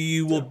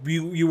 You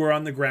were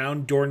on the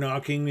ground door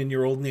knocking in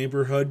your old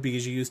neighborhood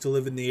because you used to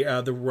live in the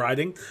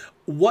riding.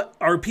 What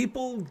are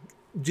people?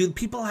 Do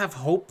people have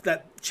hope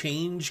that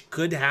change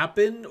could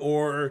happen,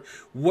 or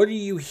what are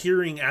you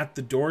hearing at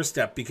the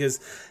doorstep? Because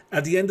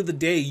at the end of the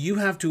day, you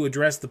have to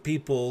address the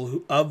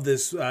people of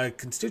this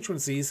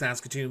constituency,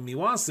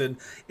 Saskatoon-Meewasin,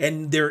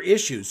 and their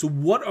issues. So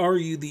what are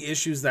the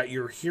issues that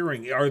you're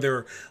hearing? Are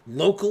there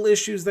local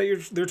issues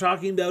that they're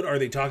talking about? Are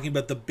they talking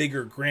about the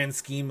bigger grand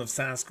scheme of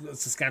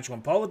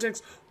Saskatchewan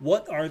politics?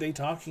 What are they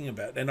talking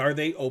about? And are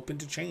they open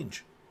to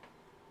change?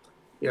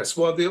 Yes,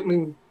 well,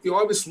 the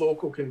obvious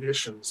local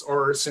conditions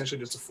are essentially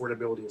just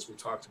affordability, as we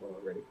talked about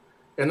already.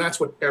 And that's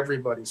what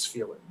everybody's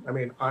feeling. I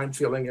mean, I'm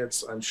feeling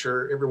it. I'm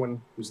sure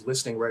everyone who's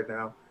listening right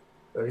now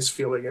is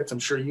feeling it. I'm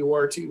sure you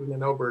are too, and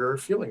in Alberta are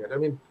feeling it. I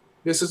mean,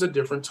 this is a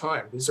different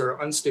time. These are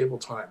unstable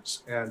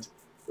times. And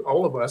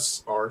all of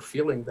us are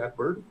feeling that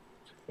burden.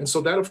 And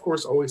so that, of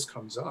course, always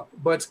comes up.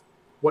 But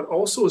what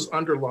also is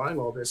underlying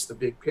all this, the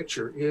big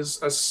picture,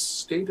 is a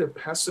state of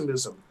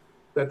pessimism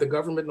that the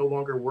government no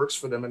longer works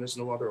for them and there's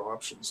no other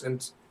options.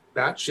 And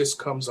that just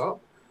comes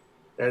up.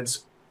 And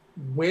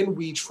when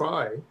we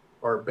try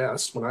our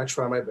best, when I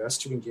try my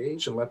best to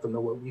engage and let them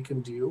know what we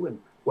can do and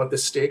what the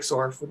stakes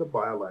are for the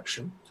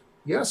by-election,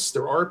 yes,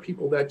 there are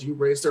people that do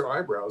raise their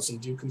eyebrows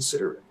and do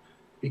consider it,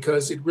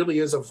 because it really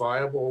is a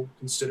viable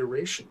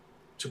consideration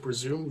to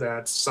presume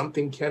that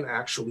something can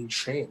actually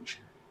change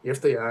if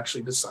they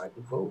actually decide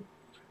to vote.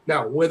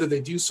 Now, whether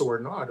they do so or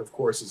not, of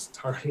course, is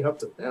entirely up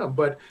to them,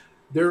 but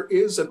there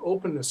is an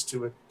openness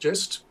to it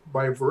just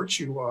by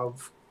virtue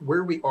of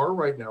where we are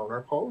right now in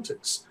our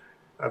politics.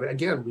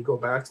 Again, we go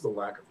back to the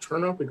lack of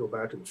turnout. We go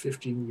back to the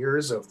 15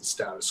 years of the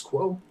status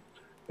quo.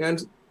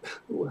 And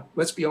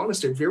let's be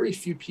honest, very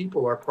few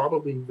people are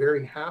probably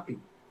very happy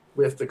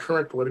with the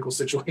current political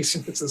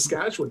situation in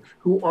Saskatchewan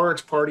who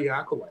aren't party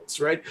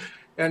acolytes, right?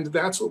 And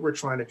that's what we're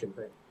trying to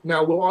convey.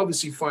 Now, we'll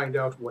obviously find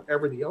out,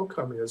 whatever the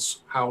outcome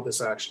is, how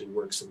this actually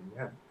works in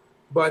the end.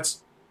 But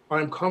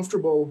I'm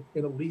comfortable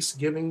in at least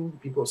giving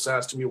people of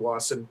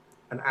Saskatoon-Meewasin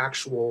an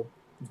actual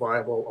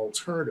viable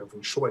alternative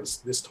and choice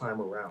this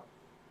time around.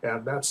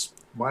 And that's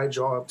my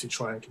job to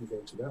try and convey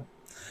to them.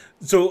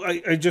 So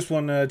I just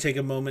want to take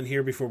a moment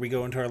here before we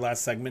go into our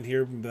last segment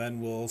here,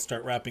 then we'll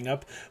start wrapping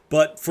up.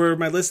 But for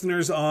my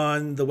listeners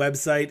on the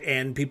website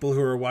and people who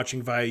are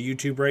watching via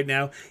YouTube right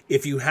now,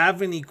 if you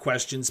have any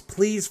questions,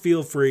 please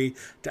feel free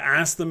to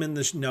ask them in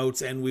the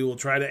notes, and we will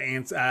try to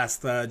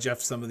ask Jeff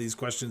some of these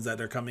questions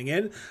that are coming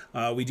in.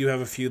 We do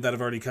have a few that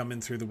have already come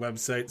in through the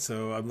website,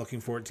 so I'm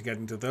looking forward to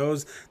getting to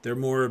those. They're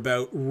more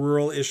about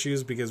rural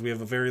issues because we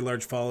have a very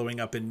large following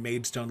up in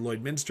Maidstone,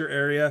 Lloydminster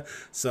area,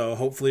 so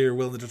hopefully you're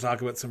willing to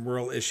talk about some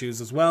rural issues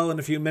as well in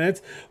a few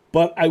minutes.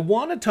 But I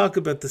want to talk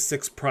about the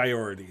 6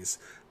 priorities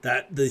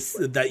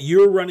that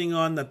you're running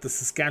on, that the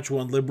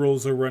Saskatchewan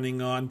Liberals are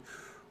running on.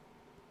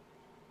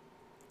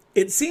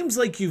 It seems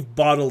like you've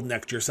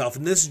bottlenecked yourself,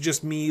 and this is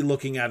just me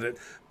looking at it,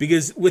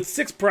 because with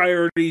 6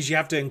 priorities, you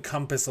have to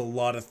encompass a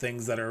lot of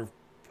things that are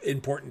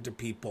important to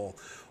people.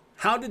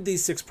 How did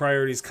these 6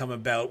 priorities come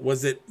about?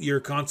 Was it your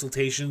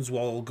consultations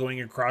while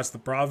going across the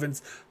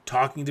province,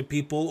 talking to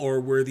people, or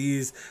were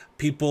these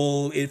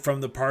people from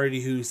the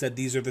party who said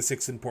these are the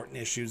 6 important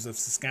issues of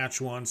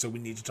Saskatchewan, so we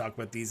need to talk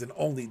about these and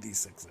only these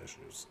 6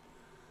 issues?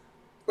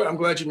 Well, I'm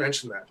glad you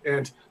mentioned that.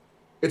 And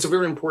it's a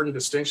very important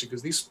distinction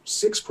because these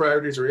 6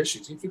 priorities are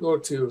issues. If you go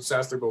to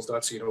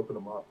saslibs.ca and open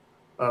them up,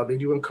 they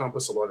do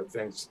encompass a lot of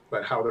things,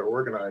 but how they're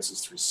organized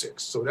is through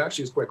 6. So it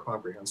actually is quite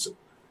comprehensive.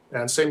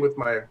 And same with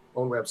my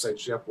own website,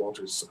 Jeff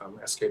Walters,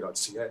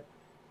 sk.ca.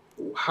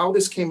 How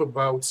this came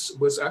about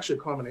was actually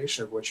a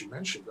combination of what you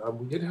mentioned.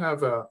 We did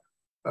have a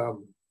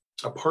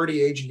party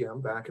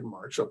AGM back in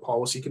March, a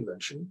policy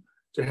convention,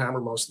 to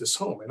hammer most of this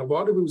home. And a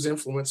lot of whose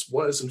influence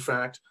was, in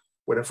fact,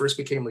 when I first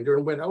became leader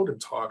and went out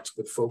and talked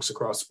with folks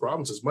across the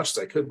province as much as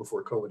I could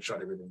before COVID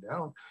shut everything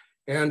down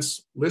and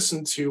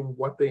listened to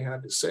what they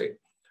had to say.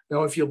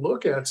 Now, if you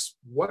look at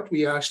what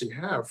we actually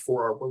have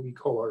for what we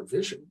call our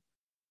vision,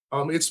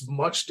 it's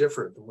much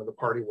different than when the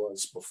party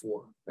was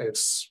before.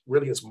 It's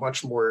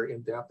much more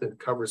in-depth and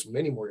covers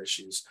many more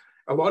issues.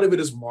 A lot of it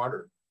is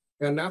modern.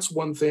 And that's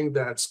one thing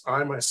that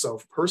I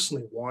myself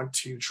personally want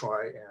to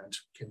try and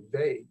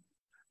convey,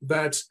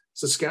 that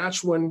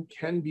Saskatchewan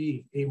can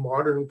be a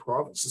modern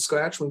province.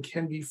 Saskatchewan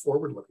can be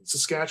forward-looking.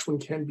 Saskatchewan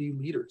can be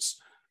leaders.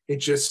 It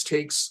just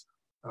takes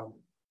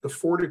the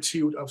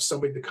fortitude of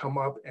somebody to come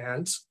up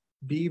and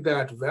be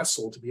that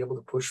vessel to be able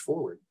to push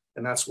forward.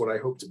 And that's what I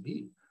hope to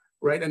be.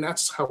 Right. And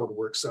that's how it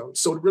works out.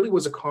 So it really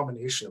was a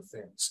combination of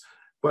things.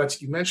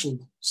 But you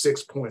mentioned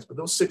 6 points, but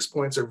those 6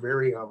 points are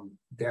very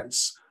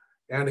dense.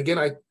 And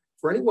again,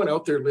 for anyone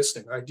out there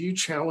listening, I do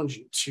challenge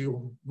you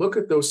to look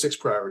at those 6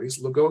 priorities,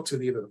 go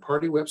to either the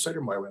party website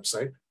or my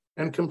website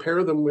and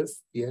compare them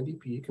with the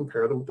NDP,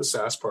 compare them with the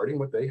Sask party and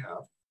what they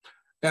have.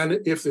 And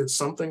if it's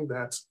something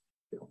that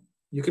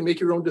you can make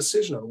your own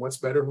decision on what's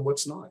better and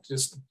what's not.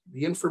 Just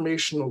the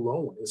information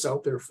alone is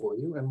out there for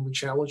you, and we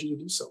challenge you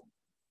to do so.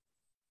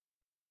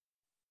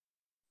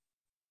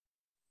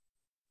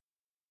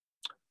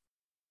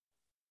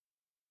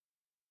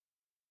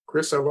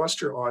 Chris, I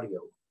lost your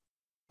audio.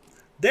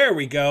 There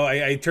we go.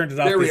 I turned it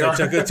off because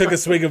I took a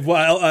swig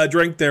of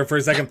drink there for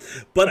a second.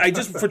 But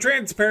for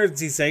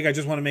transparency's sake, I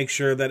just want to make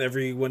sure that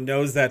everyone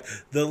knows that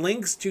the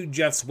links to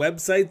Jeff's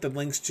website, the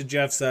links to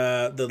Jeff's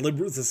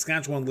the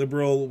Saskatchewan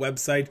Liberal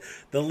website,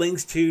 the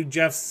links to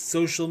Jeff's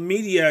social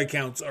media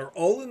accounts are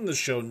all in the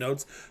show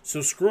notes.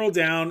 So scroll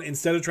down.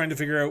 Instead of trying to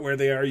figure out where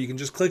they are, you can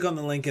just click on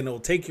the link and it will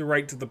take you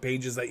right to the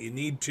pages that you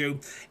need to,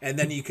 and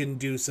then you can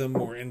do some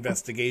more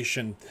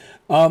investigation.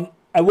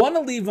 I want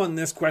to leave on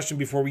this question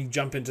before we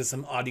jump into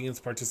some audience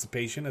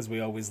participation, as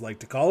we always like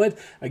to call it.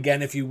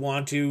 Again, if you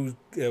want to,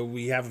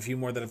 we have a few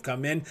more that have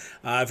come in.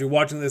 If you're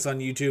watching this on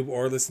YouTube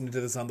or listening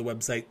to this on the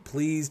website,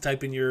 please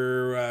type in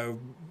your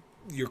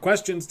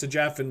questions to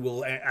Jeff, and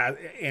we'll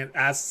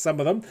ask some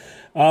of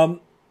them.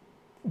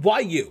 Why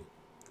you?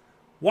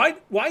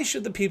 Why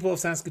should the people of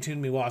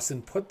Saskatoon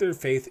Meewasin put their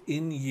faith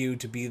in you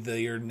to be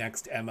your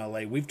next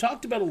MLA? We've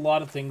talked about a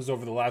lot of things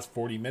over the last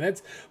 40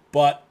 minutes,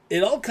 but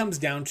it all comes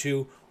down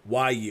to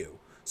why you.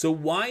 So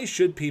why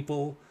should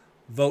people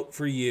vote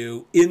for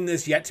you in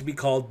this yet to be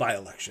called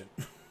by-election?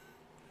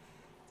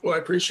 Well, I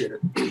appreciate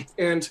it.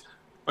 And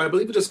I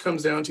believe it just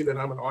comes down to that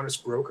I'm an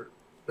honest broker,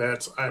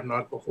 that I'm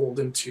not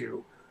beholden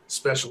to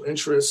special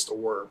interest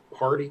or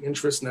party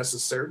interest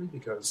necessarily,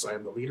 because I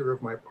am the leader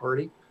of my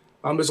party.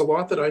 There's a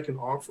lot that I can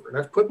offer, and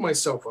I've put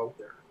myself out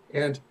there.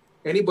 And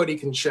anybody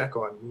can check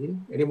on me.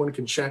 Anyone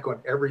can check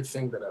on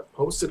everything that I've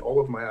posted. All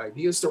of my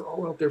ideas, they're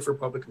all out there for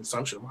public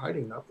consumption. I'm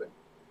hiding nothing.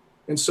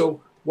 And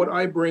so what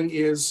I bring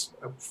is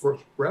a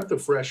breath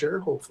of fresh air,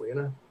 hopefully,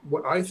 and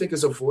what I think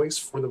is a voice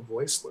for the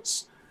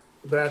voiceless,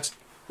 that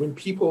when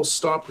people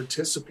stop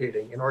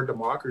participating in our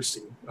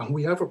democracy,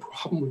 we have a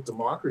problem with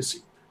democracy.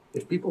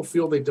 If people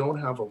feel they don't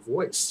have a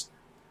voice,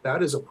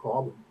 that is a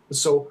problem.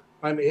 So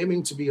I'm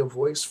aiming to be a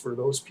voice for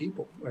those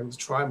people and to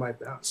try my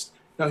best.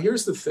 Now,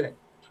 here's the thing.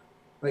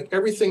 Like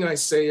everything I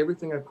say,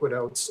 everything I put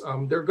out,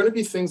 there are going to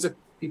be things that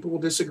people will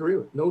disagree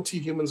with. No two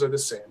humans are the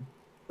same.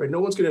 Right? No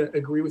one's going to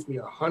agree with me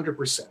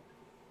 100%.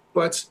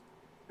 But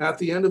at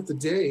the end of the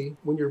day,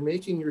 when you're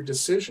making your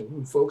decision,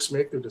 when folks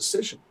make their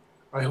decision,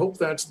 I hope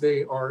that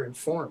they are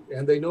informed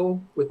and they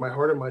know with my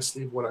heart on my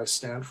sleeve what I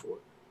stand for.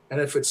 And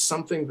if it's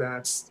something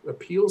that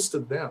appeals to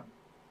them,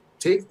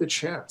 take the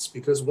chance,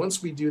 because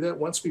once we do that,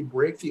 once we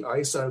break the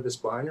ice out of this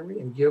binary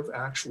and give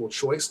actual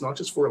choice, not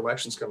just for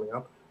elections coming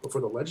up, but for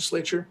the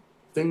legislature,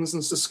 things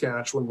in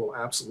Saskatchewan will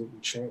absolutely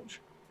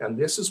change. And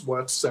this is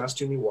what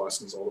Saskatchewan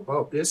is all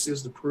about. This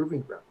is the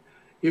proving ground.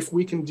 If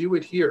we can do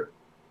it here,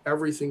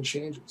 everything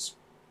changes.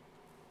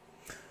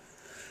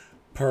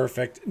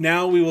 Perfect.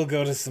 Now we will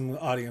go to some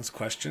audience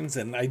questions,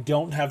 and I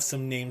don't have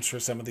some names for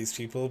some of these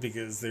people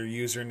because they're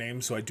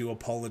usernames, so I do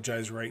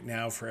apologize right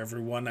now for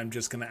everyone. I'm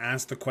just going to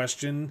ask the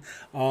question.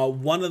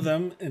 One of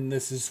them, and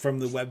this is from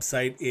the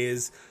website,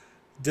 is,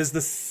 does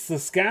the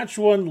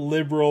Saskatchewan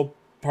Liberal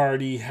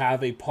Party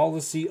have a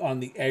policy on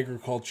the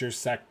agriculture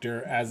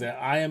sector, as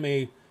I am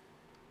a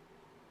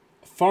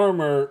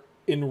farmer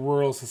in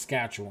rural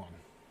Saskatchewan?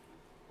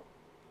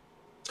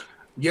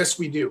 Yes,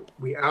 we do.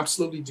 We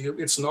absolutely do.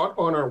 It's not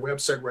on our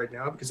website right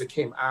now because it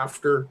came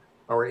after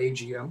our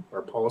AGM,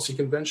 our policy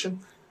convention.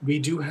 We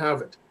do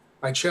have it.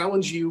 I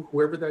challenge you,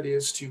 whoever that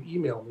is, to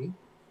email me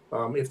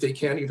if they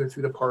can, either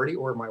through the party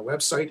or my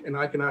website, and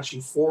I can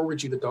actually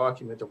forward you the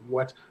document of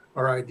what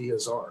our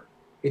ideas are.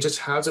 It just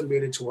hasn't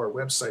made it to our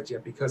website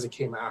yet because it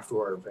came after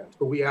our event.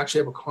 But we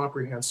actually have a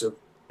comprehensive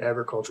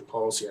agriculture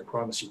policy, I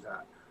promise you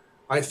that.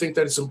 I think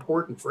that it's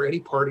important for any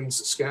party in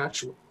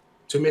Saskatchewan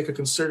to make a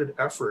concerted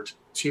effort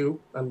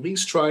to at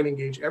least try and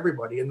engage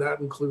everybody, and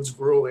that includes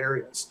rural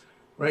areas,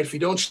 right? If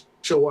you don't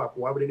show up,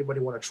 why would anybody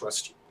want to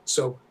trust you?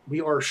 So we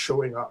are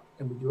showing up,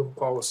 and we do have a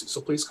policy. So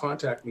please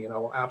contact me, and I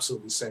will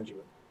absolutely send you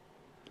it.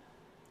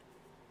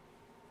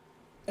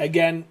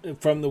 Again,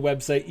 from the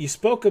website, you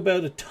spoke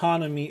about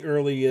autonomy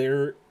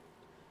earlier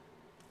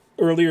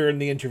in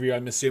the interview,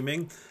 I'm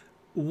assuming.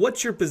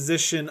 What's your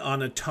position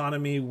on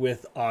autonomy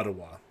with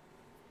Ottawa?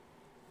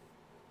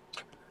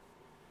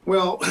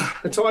 Well,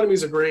 autonomy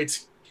is a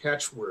great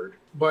catchword,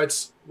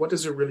 but what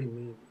does it really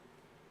mean?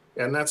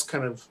 And that's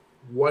kind of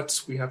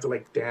what we have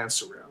to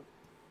dance around.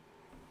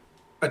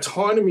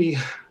 Autonomy,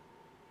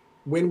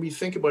 when we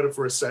think about it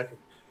for a second,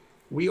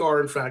 we are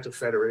in fact a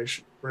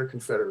federation. We're a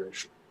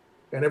confederation.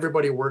 And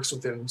everybody works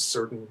within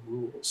certain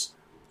rules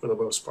for the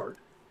most part.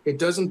 It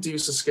doesn't do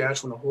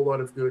Saskatchewan a whole lot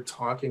of good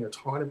talking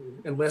autonomy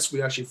unless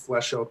we actually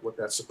flesh out what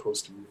that's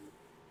supposed to mean.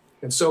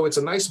 And so it's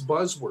a nice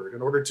buzzword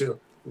in order to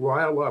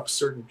rile up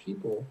certain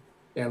people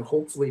and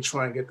hopefully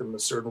try and get them a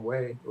certain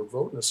way or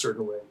vote in a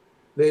certain way.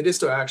 It is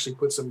to actually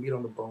put some meat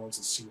on the bones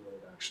and see what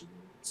it actually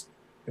means.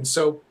 And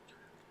so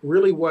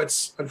really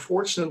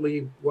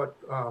unfortunately what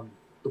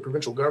the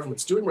provincial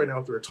government's doing right now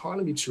with their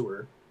autonomy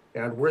tour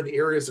and where the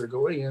areas they're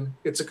going in,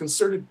 it's a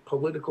concerted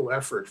political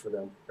effort for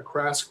them, a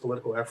crass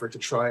political effort to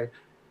try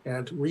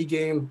and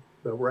regain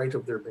the right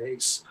of their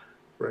base,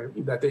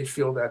 right? That they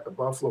feel that the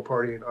Buffalo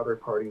Party and other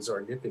parties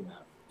are nipping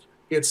at.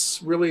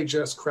 It's really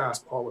just crass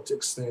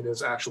politics than it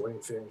is actually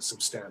anything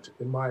substantive,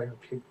 in my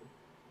opinion.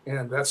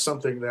 And that's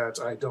something that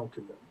I don't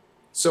condone.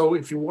 So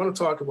if you want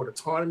to talk about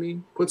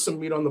autonomy, put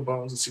some meat on the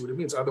bones and see what it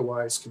means.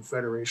 Otherwise,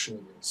 confederation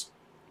it is.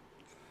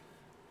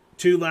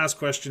 Two last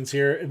questions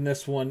here, and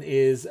this one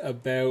is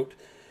about.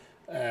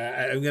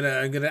 I'm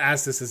gonna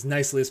ask this as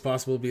nicely as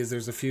possible because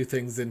there's a few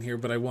things in here,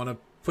 but I want to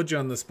put you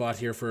on the spot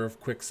here for a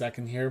quick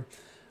second here.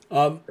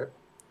 Okay.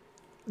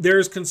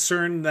 There's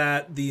concern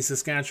that the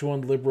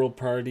Saskatchewan Liberal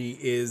Party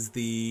is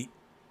the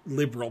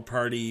Liberal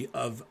Party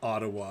of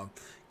Ottawa.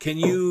 Can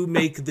you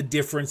make the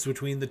difference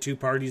between the two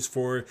parties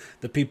for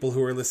the people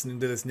who are listening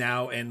to this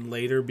now and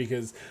later?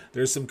 Because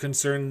there's some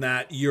concern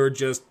that you're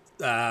just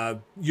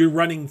you're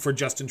running for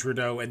Justin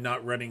Trudeau and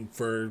not running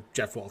for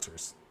Jeff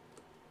Walters.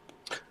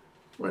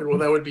 Right. Well,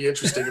 that would be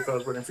interesting if I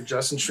was running for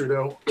Justin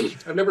Trudeau.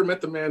 I've never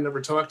met the man,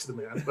 never talked to the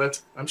man,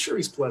 but I'm sure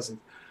he's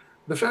pleasant.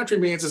 The fact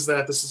remains is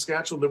that the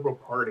Saskatchewan Liberal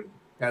Party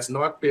has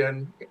not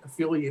been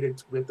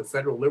affiliated with the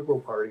federal Liberal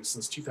Party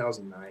since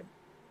 2009.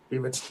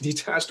 We've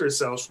detached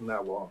ourselves from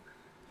that law.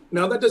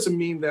 Now, that doesn't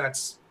mean that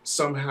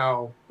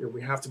somehow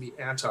we have to be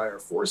anti or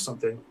for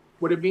something.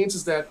 What it means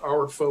is that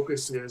our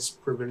focus is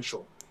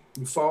provincial.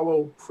 We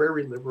follow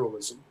prairie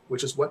liberalism,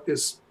 which is what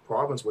this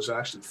province was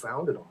actually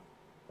founded on,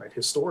 right,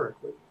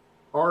 historically.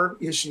 Our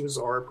issues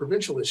are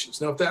provincial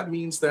issues. Now, if that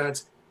means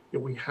that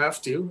we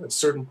have to, at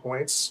certain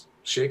points,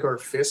 shake our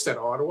fist at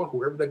Ottawa,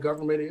 whoever the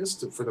government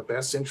is, for the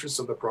best interests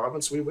of the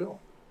province, we will.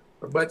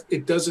 But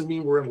it doesn't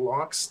mean we're in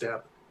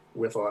lockstep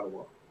with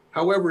Ottawa.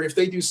 However, if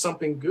they do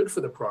something good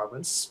for the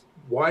province,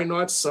 why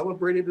not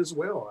celebrate it as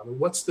well? I mean,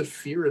 what's the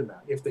fear in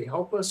that? If they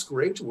help us,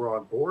 great, we're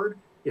on board.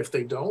 If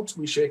they don't,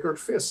 we shake our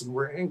fists and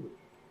we're angry.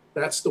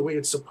 That's the way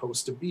it's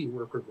supposed to be.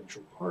 We're a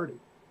provincial party.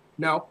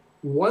 Now,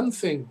 one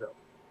thing, though,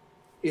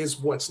 is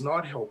what's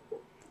not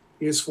helpful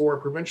is for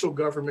a provincial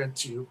government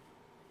to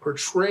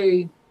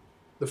portray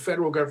the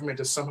federal government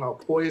as somehow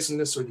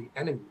poisonous or the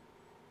enemy.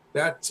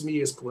 That, to me,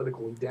 is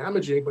politically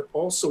damaging, but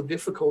also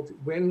difficult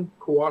when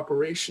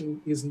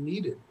cooperation is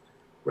needed,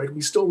 right?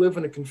 We still live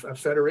in a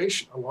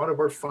federation. A lot of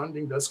our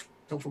funding does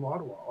come from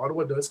Ottawa.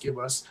 Ottawa does give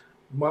us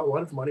a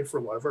lot of money for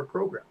a lot of our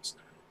programs.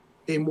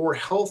 A more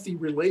healthy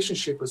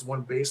relationship is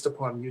one based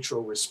upon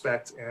mutual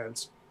respect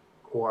and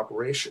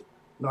cooperation,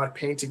 not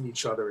painting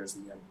each other as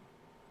the enemy.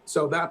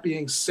 So that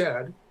being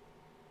said,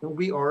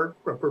 we are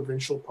a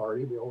provincial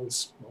party.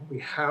 We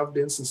have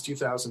been since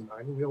 2009,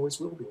 and we always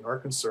will be. Our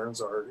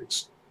concerns are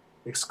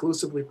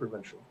exclusively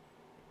provincial.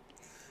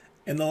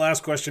 And the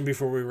last question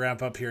before we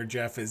wrap up here,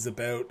 Jeff, is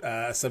about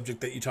a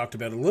subject that you talked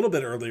about a little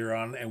bit earlier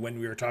on, and when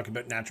we were talking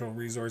about natural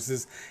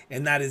resources,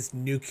 and that is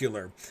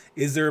nuclear.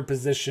 Is there a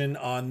position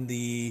on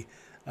the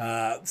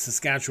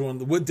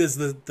Saskatchewan? What does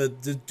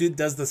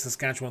the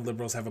Saskatchewan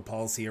Liberals have a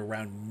policy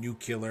around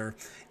nuclear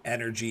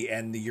energy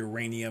and the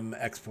uranium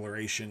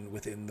exploration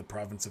within the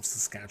province of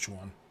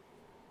Saskatchewan?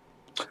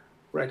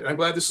 Right, and I'm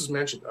glad this is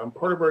mentioned.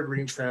 Part of our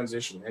green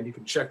transition, and you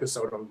can check this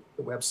out on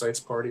the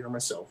website's Party or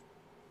myself.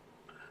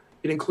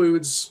 It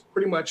includes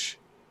pretty much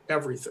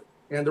everything.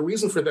 And the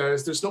reason for that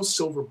is there's no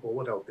silver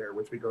bullet out there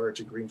with regard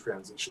to green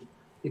transition.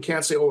 You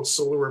can't say, oh, it's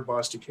solar or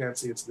bust. You can't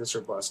say it's this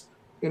or bust.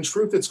 In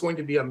truth, it's going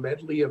to be a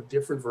medley of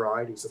different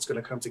varieties that's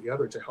going to come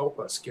together to help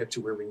us get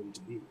to where we need to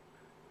be.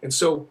 And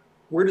so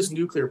where does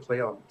nuclear play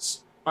on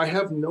this? I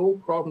have no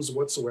problems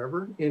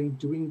whatsoever in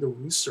doing the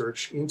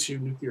research into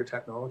nuclear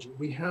technology.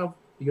 We have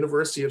the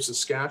University of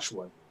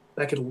Saskatchewan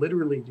that can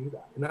literally do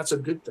that. And that's a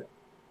good thing,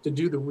 to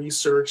do the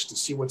research, to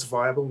see what's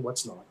viable and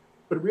what's not.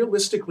 But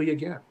realistically,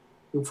 again,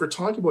 if we're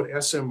talking about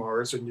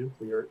SMRs or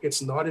nuclear,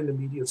 it's not an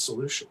immediate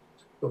solution.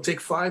 It'll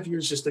take 5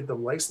 years just to get the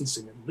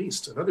licensing, at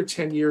least another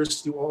 10 years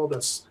to do all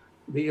this,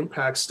 the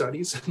impact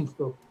studies and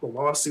the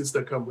lawsuits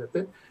that come with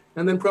it.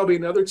 And then probably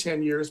another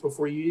 10 years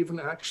before you even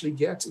actually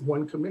get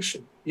one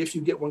commission, if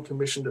you get one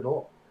commissioned at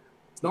all.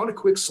 It's not a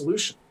quick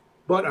solution,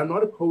 but I'm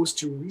not opposed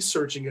to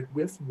researching it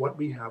with what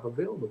we have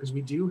available, because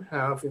we do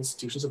have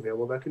institutions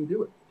available that can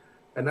do it.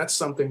 And that's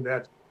something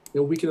that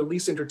we can at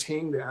least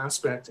entertain the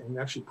aspect and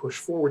actually push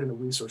forward in a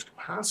research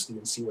capacity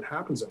and see what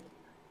happens of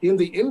it. In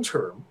the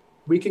interim,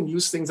 we can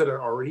use things that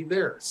are already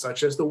there,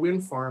 such as the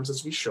wind farms,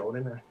 as we've shown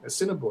in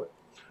Assiniboine,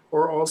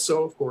 or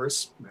also, of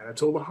course,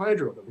 Manitoba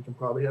Hydro that we can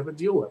probably have a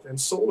deal with, and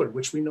solar,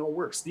 which we know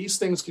works. These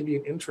things can be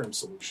an interim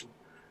solution.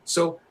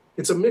 So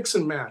it's a mix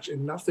and match,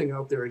 and nothing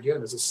out there,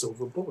 again, is a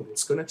silver bullet.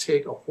 It's going to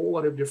take a whole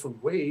lot of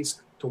different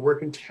ways to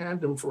work in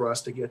tandem for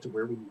us to get to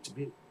where we need to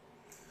be.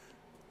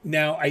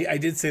 Now, I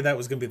did say that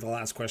was going to be the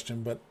last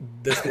question, but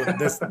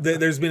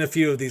there's been a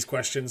few of these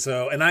questions.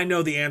 So, and I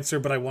know the answer,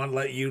 but I want to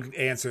let you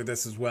answer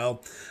this as well.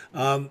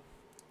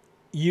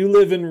 You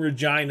live in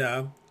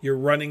Regina. You're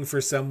running for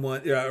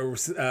someone,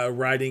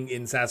 riding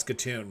in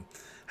Saskatoon.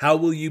 How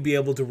will you be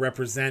able to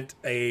represent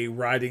a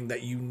riding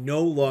that you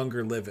no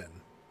longer live in?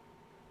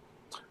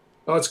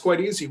 Oh, it's quite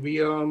easy.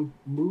 We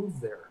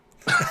moved there.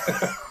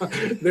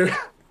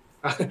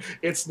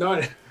 It's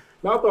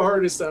not the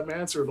hardest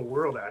answer in the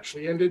world,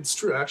 actually. And it's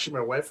true. Actually,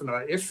 my wife and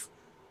I,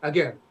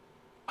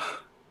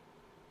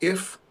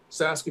 if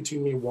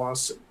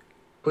Saskatoon-Meewasin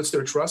puts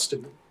their trust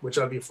in me, which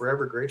I'll be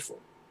forever grateful,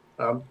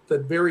 the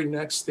very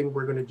next thing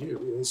we're going to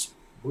do is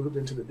move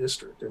into the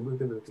district and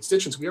move into the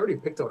constituents. We already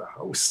picked out a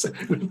house.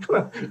 We've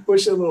got to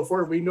push it a little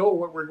forward. We know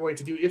what we're going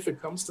to do if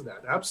it comes to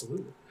that.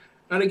 Absolutely.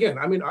 And again,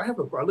 I mean, I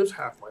lived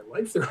half my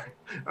life there.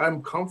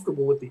 I'm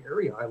comfortable with the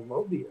area. I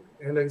love the area.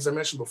 And as I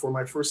mentioned before,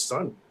 my first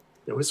son,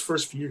 his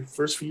first few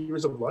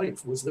years of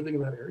life was living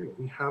in that area.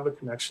 We have a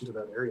connection to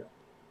that area.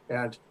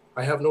 And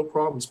I have no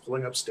problems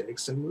pulling up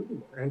stakes and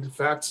moving there. And in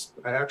fact,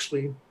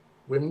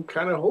 I'm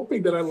kind of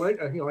hoping that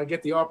I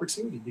get the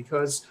opportunity,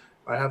 because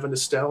I have a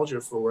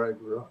nostalgia for where I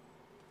grew up.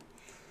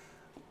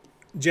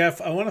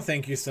 Jeff, I want to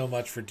thank you so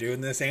much for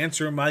doing this,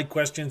 answering my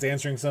questions,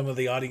 answering some of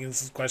the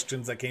audience's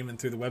questions that came in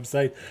through the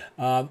website.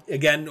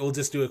 Again, we'll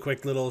just do a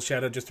quick little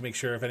shout out just to make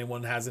sure if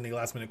anyone has any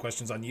last minute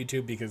questions on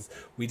YouTube, because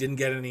we didn't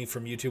get any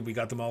from YouTube. We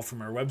got them all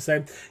from our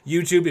website.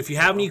 YouTube, if you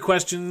have any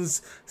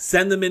questions,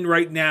 send them in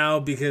right now,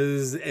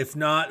 because if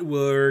not,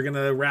 we're going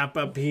to wrap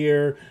up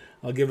here.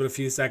 I'll give it a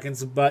few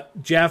seconds.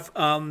 But Jeff,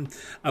 I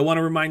want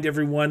to remind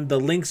everyone, the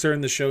links are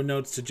in the show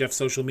notes to Jeff's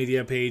social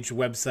media page,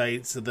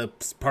 website, so the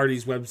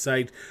party's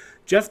website.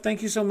 Jeff,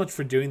 thank you so much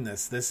for doing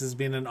this. This has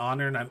been an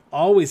honor, and I'm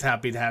always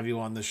happy to have you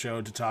on the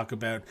show to talk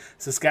about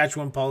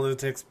Saskatchewan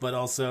politics, but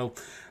also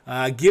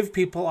give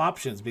people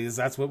options, because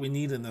that's what we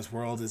need in this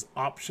world is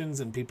options,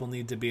 and people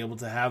need to be able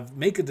to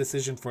make a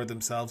decision for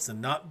themselves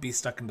and not be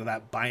stuck into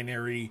that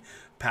binary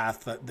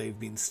path that they've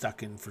been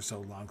stuck in for so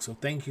long. So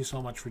thank you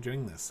so much for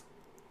doing this.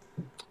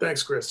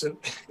 Thanks, Kristen.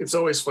 It's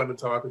always fun to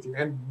talk with you.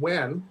 And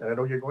when I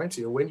know you're going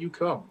to, when you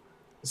come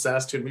to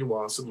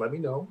Saskatoon-Meewasin, let me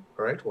know.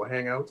 All right, we'll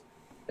hang out.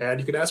 And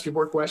you can ask me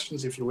more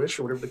questions if you wish,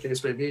 or whatever the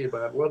case may be.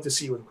 But I'd love to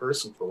see you in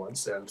person for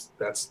once, and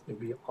it'd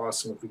be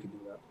awesome if we could do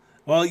that.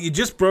 Well, you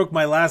just broke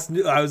my last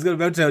news. I was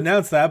about to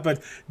announce that,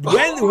 but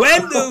when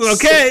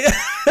okay.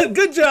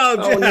 Good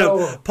job, Jeff.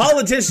 No.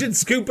 Politicians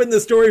scooping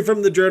the story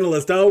from the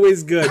journalist.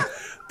 Always good.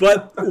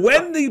 But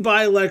when the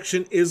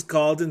by-election is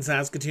called in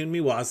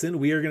Saskatoon-Meewasin,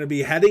 we are going to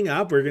be heading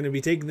up. We're going to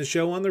be taking the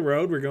show on the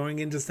road. We're going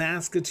into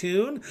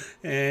Saskatoon,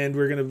 and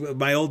we're going to,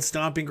 my old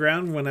stomping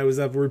ground. When I was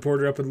a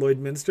reporter up in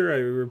Lloydminster, I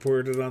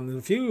reported on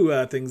a few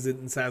things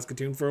in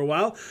Saskatoon for a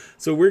while.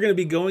 So we're going to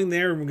be going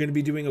there, and we're going to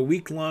be doing a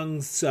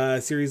week-long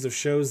series of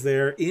shows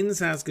there in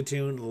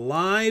Saskatoon,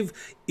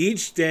 live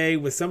each day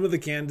with some of the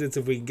candidates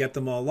if we can get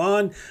them all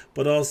on,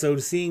 but also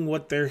seeing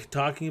what they're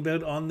talking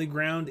about on the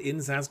ground in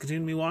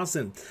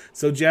Saskatoon-Meewasin.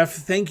 So Jeff,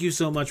 thank you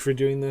so much for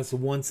doing this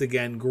once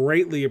again.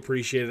 Greatly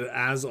appreciated,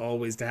 as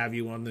always, to have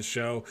you on the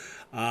show.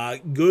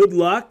 Good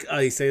luck.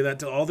 I say that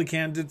to all the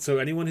candidates. So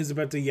anyone who's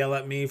about to yell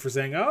at me for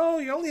saying, oh,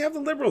 you only have the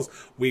Liberals.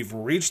 We've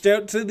reached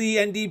out to the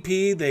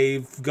NDP.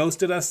 They've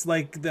ghosted us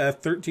like the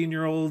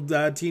 13-year-old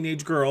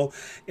teenage girl.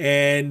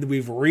 And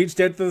we've reached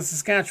out to the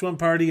Saskatchewan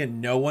Party,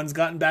 and no one's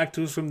gotten back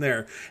to us from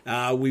there.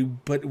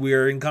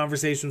 We're in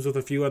conversations with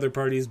a few other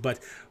parties, but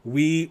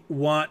we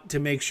want to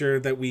make sure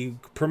that we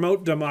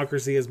promote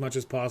democracy as much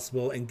as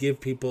possible and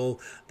give people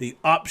the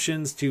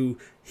options to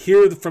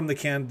hear from the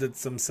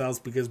candidates themselves,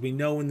 because we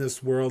know in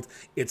this world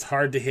it's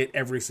hard to hit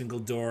every single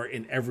door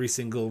in every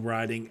single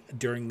riding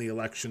during the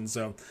election.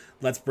 So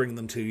let's bring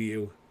them to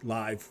you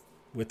live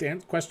with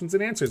questions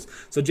and answers.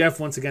 So Jeff,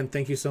 once again,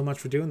 thank you so much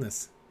for doing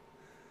this.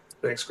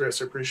 Thanks,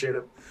 Chris. I appreciate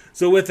it.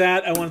 So with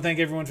that, I want to thank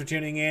everyone for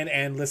tuning in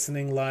and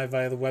listening live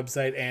via the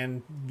website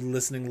and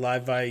listening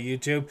live via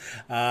YouTube.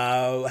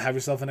 Have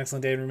yourself an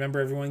excellent day. And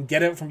remember, everyone,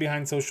 get out from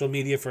behind social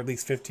media for at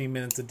least 15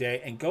 minutes a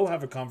day and go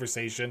have a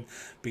conversation,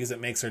 because it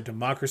makes our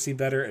democracy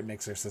better, it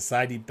makes our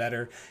society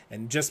better,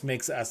 and just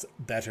makes us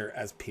better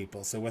as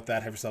people. So with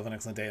that, have yourself an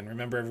excellent day. And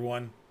remember,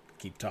 everyone,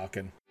 keep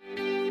talking.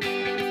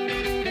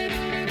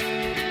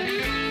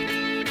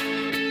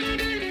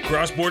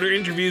 Cross-Border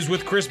Interviews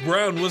with Chris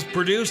Brown was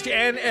produced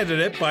and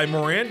edited by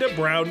Miranda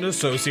Brown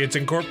Associates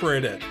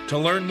Incorporated. To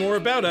learn more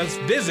about us,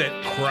 visit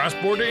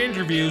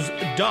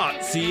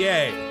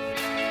crossborderinterviews.ca.